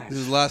is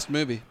his last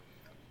movie.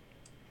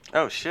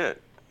 Oh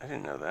shit! I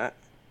didn't know that.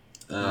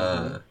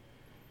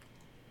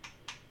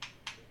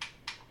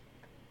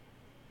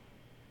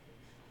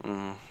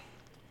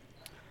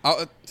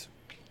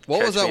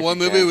 What was that one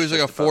movie? It was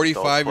like a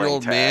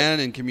 45-year-old tag. man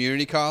in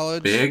community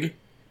college. Big?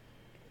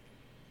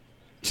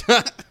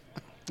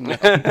 Quentin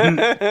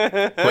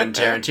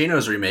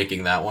Tarantino's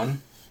remaking that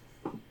one.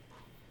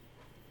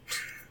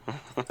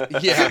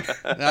 Yeah.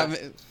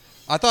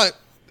 I thought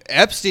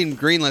Epstein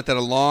greenlit that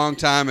a long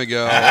time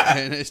ago,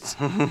 and it's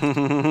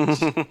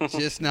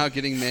just now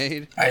getting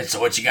made. All right, so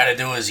what you got to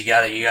do is you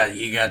got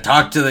to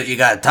talk to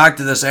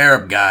this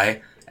Arab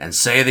guy and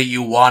say that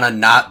you want to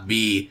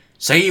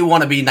you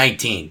want to be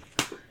 19,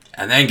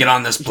 and then get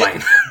on this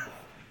plane.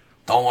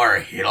 Don't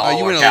worry, it'll all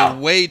You work went out.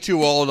 way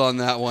too old on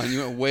that one.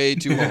 You went way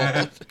too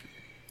old.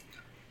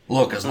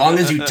 Look, as long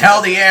as you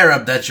tell the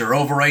Arab that you're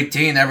over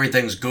 18,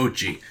 everything's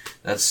Gucci.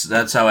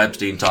 That's how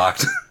Epstein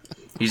talked.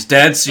 He's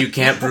dead, so you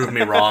can't prove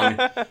me wrong.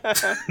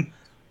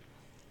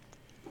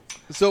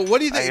 So what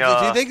do you think?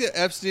 Do you think that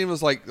Epstein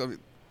was like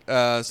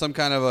some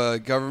kind of a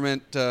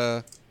government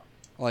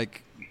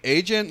like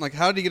agent? Like,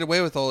 how did he get away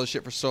with all this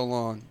shit for so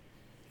long?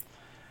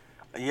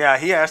 Yeah,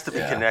 he has to be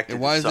connected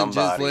And why to isn't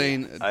somebody.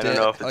 Ghislaine I don't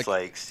know if it's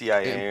like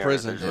CIA or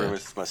if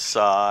it's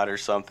Mossad or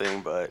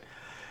something, but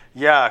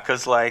yeah,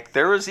 because like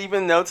there was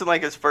even notes in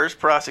like his first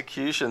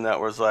prosecution that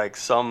was like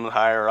some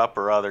higher up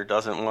or other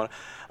doesn't want.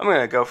 I'm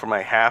gonna go for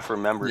my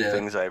half-remembered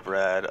things I've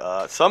read.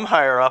 Some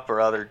higher up or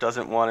other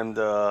doesn't want him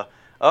to.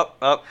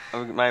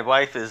 My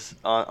wife is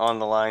on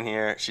the line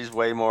here. She's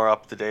way more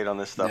up to date on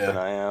this stuff than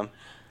I am.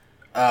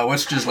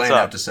 What's Ghislaine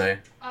have to say?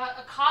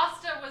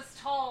 Acosta was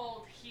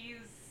told he's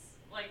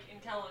like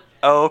intelligent.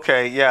 Oh,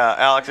 okay, yeah,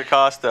 Alex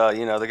Acosta.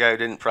 You know, the guy who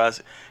didn't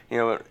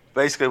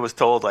basically was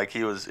told like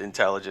he was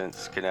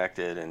intelligence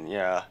connected, and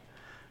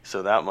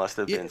so that must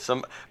have been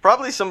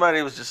probably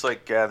somebody was just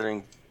like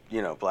gathering,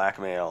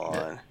 blackmail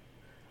on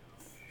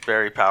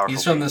very powerful.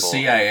 He's from the people.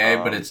 CIA,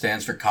 but it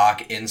stands for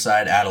Cock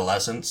Inside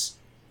Adolescence.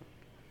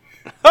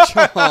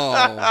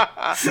 Oh.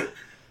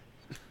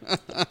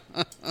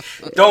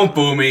 Don't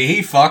boo me.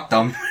 He fucked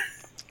them.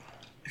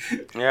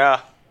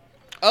 Yeah.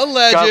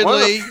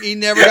 Allegedly, he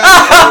never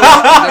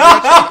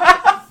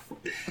got.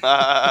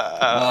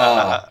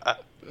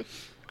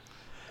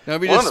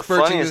 Nobody One of just the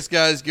spurting funniest- this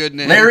guy's good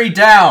name. Larry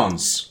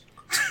Downs.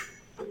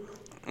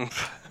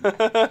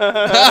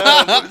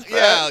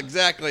 Yeah,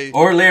 exactly.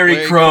 Or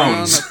Larry Crones.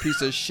 Crown, that piece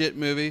of shit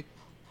movie.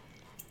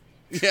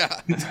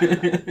 Yeah.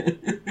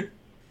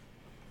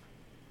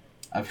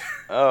 I've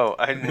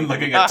been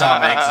looking at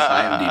Tom Hanks'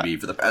 IMDb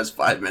for the past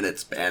 5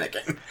 minutes,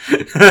 panicking.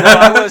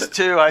 Well, I was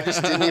too. I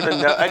just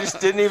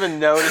didn't even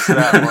notice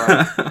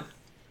that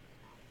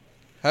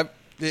one.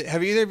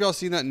 Have either of y'all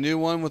seen that new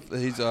one with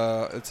it's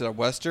a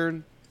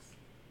western?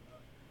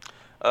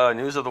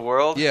 News of the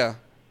World? Yeah,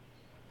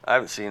 I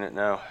haven't seen it.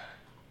 No.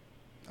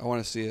 I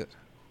want to see it.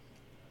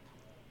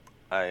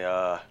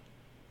 I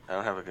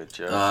don't have a good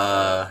joke.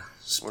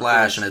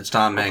 Splash, and it's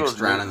Tom Hanks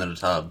drowning in a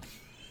tub.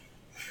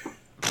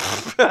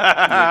 It's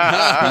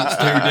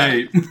their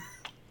date.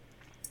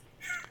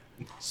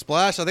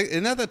 Splash. I think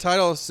isn't that the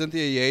title of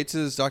Cynthia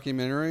Yates'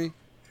 documentary?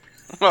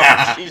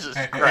 Oh, Jesus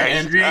Christ.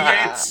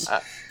 Andrea Yates.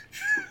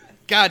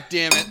 God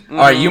damn it! All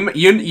right,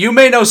 you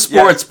may know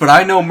sports, but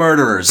I know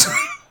murderers.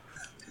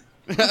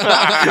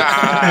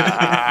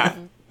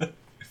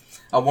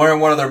 I'm wearing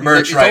one of their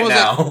merch it's right almost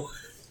now.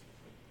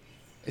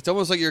 It's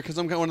almost like you're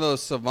some kind of one of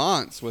those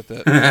savants with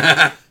it.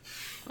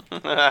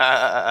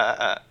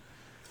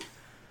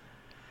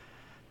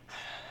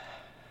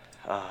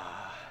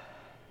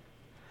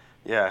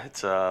 Yeah,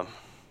 it's I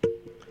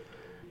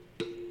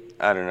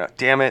don't know.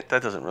 Damn it,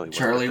 that doesn't really work.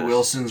 Charlie with this.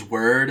 Wilson's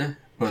word,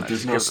 but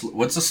there's no.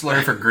 What's the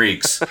slur for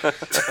Greeks? Good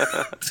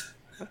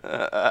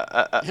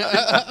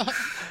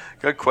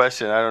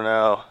question. I don't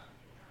know.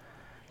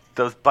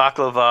 Those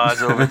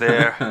baklavas over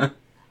there.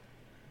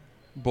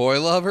 Boy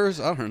lovers?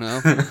 I don't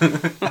know.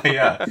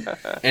 Yeah.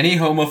 Any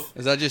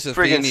Is that just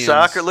friggin' Athenians?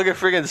 soccer. Look at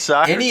friggin'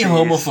 soccer. Any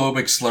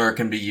homophobic slur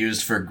can be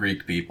used for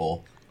Greek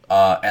people,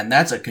 and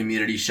that's a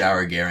community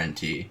shower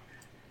guarantee.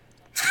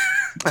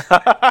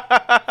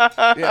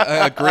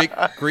 Yeah, a Greek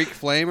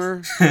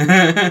flamer.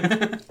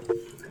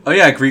 Oh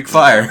yeah, Greek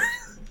fire.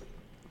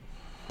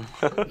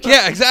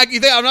 Yeah, exactly.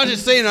 I'm not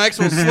just saying an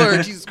actual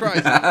slur. Jesus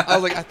Christ! I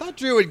was like, I thought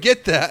Drew would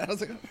get that. I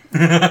was like,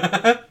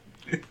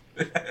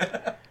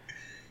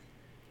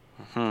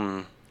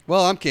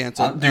 Well, I'm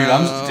canceled.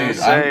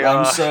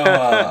 I'm so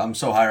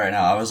high right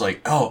now. I was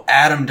like, oh,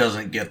 Adam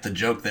doesn't get the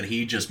joke that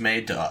he just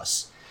made to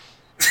us.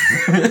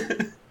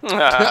 I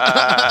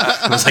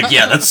was like,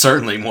 yeah, that's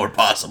certainly more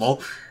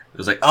possible. It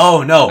was like,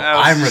 oh no,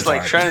 I'm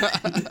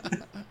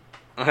retarded.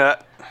 I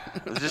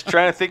was just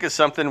trying to think of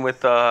something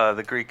with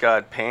the Greek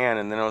god Pan,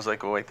 and then I was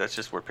like, oh wait, that's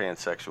just where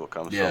pansexual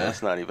comes from.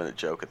 That's not even a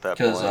joke at that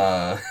point.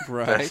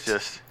 Right. That's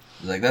just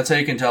like that's how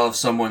you can tell if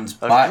someone's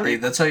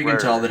that's how you can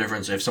tell the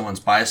difference if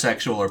someone's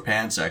bisexual or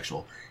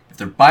pansexual. If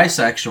they're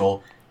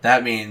bisexual,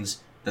 that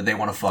means that they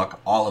want to fuck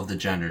all of the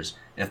genders.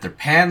 If they're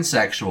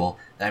pansexual,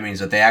 that means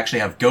that they actually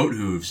have goat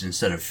hooves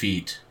instead of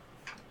feet.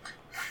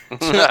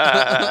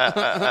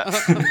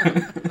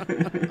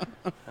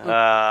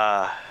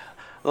 A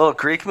little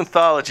Greek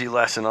mythology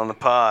lesson on the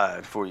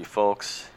pod for you folks.